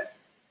affiliate,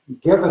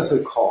 give us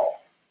a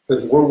call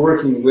because we're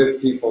working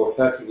with people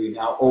effectively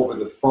now over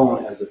the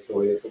phone as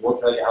affiliates. And we'll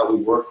tell you how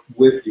we work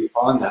with you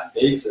on that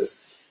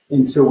basis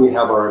until we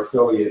have our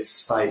affiliate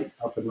site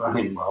up and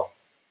running well.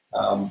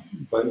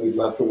 But we'd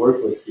love to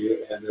work with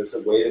you, and there's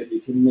a way that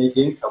you can make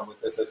income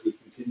with us as we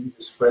continue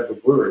to spread the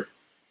word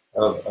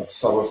of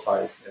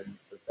Cellercise and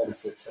the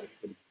benefits that it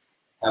can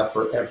have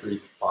for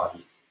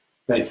everybody.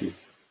 Thank you.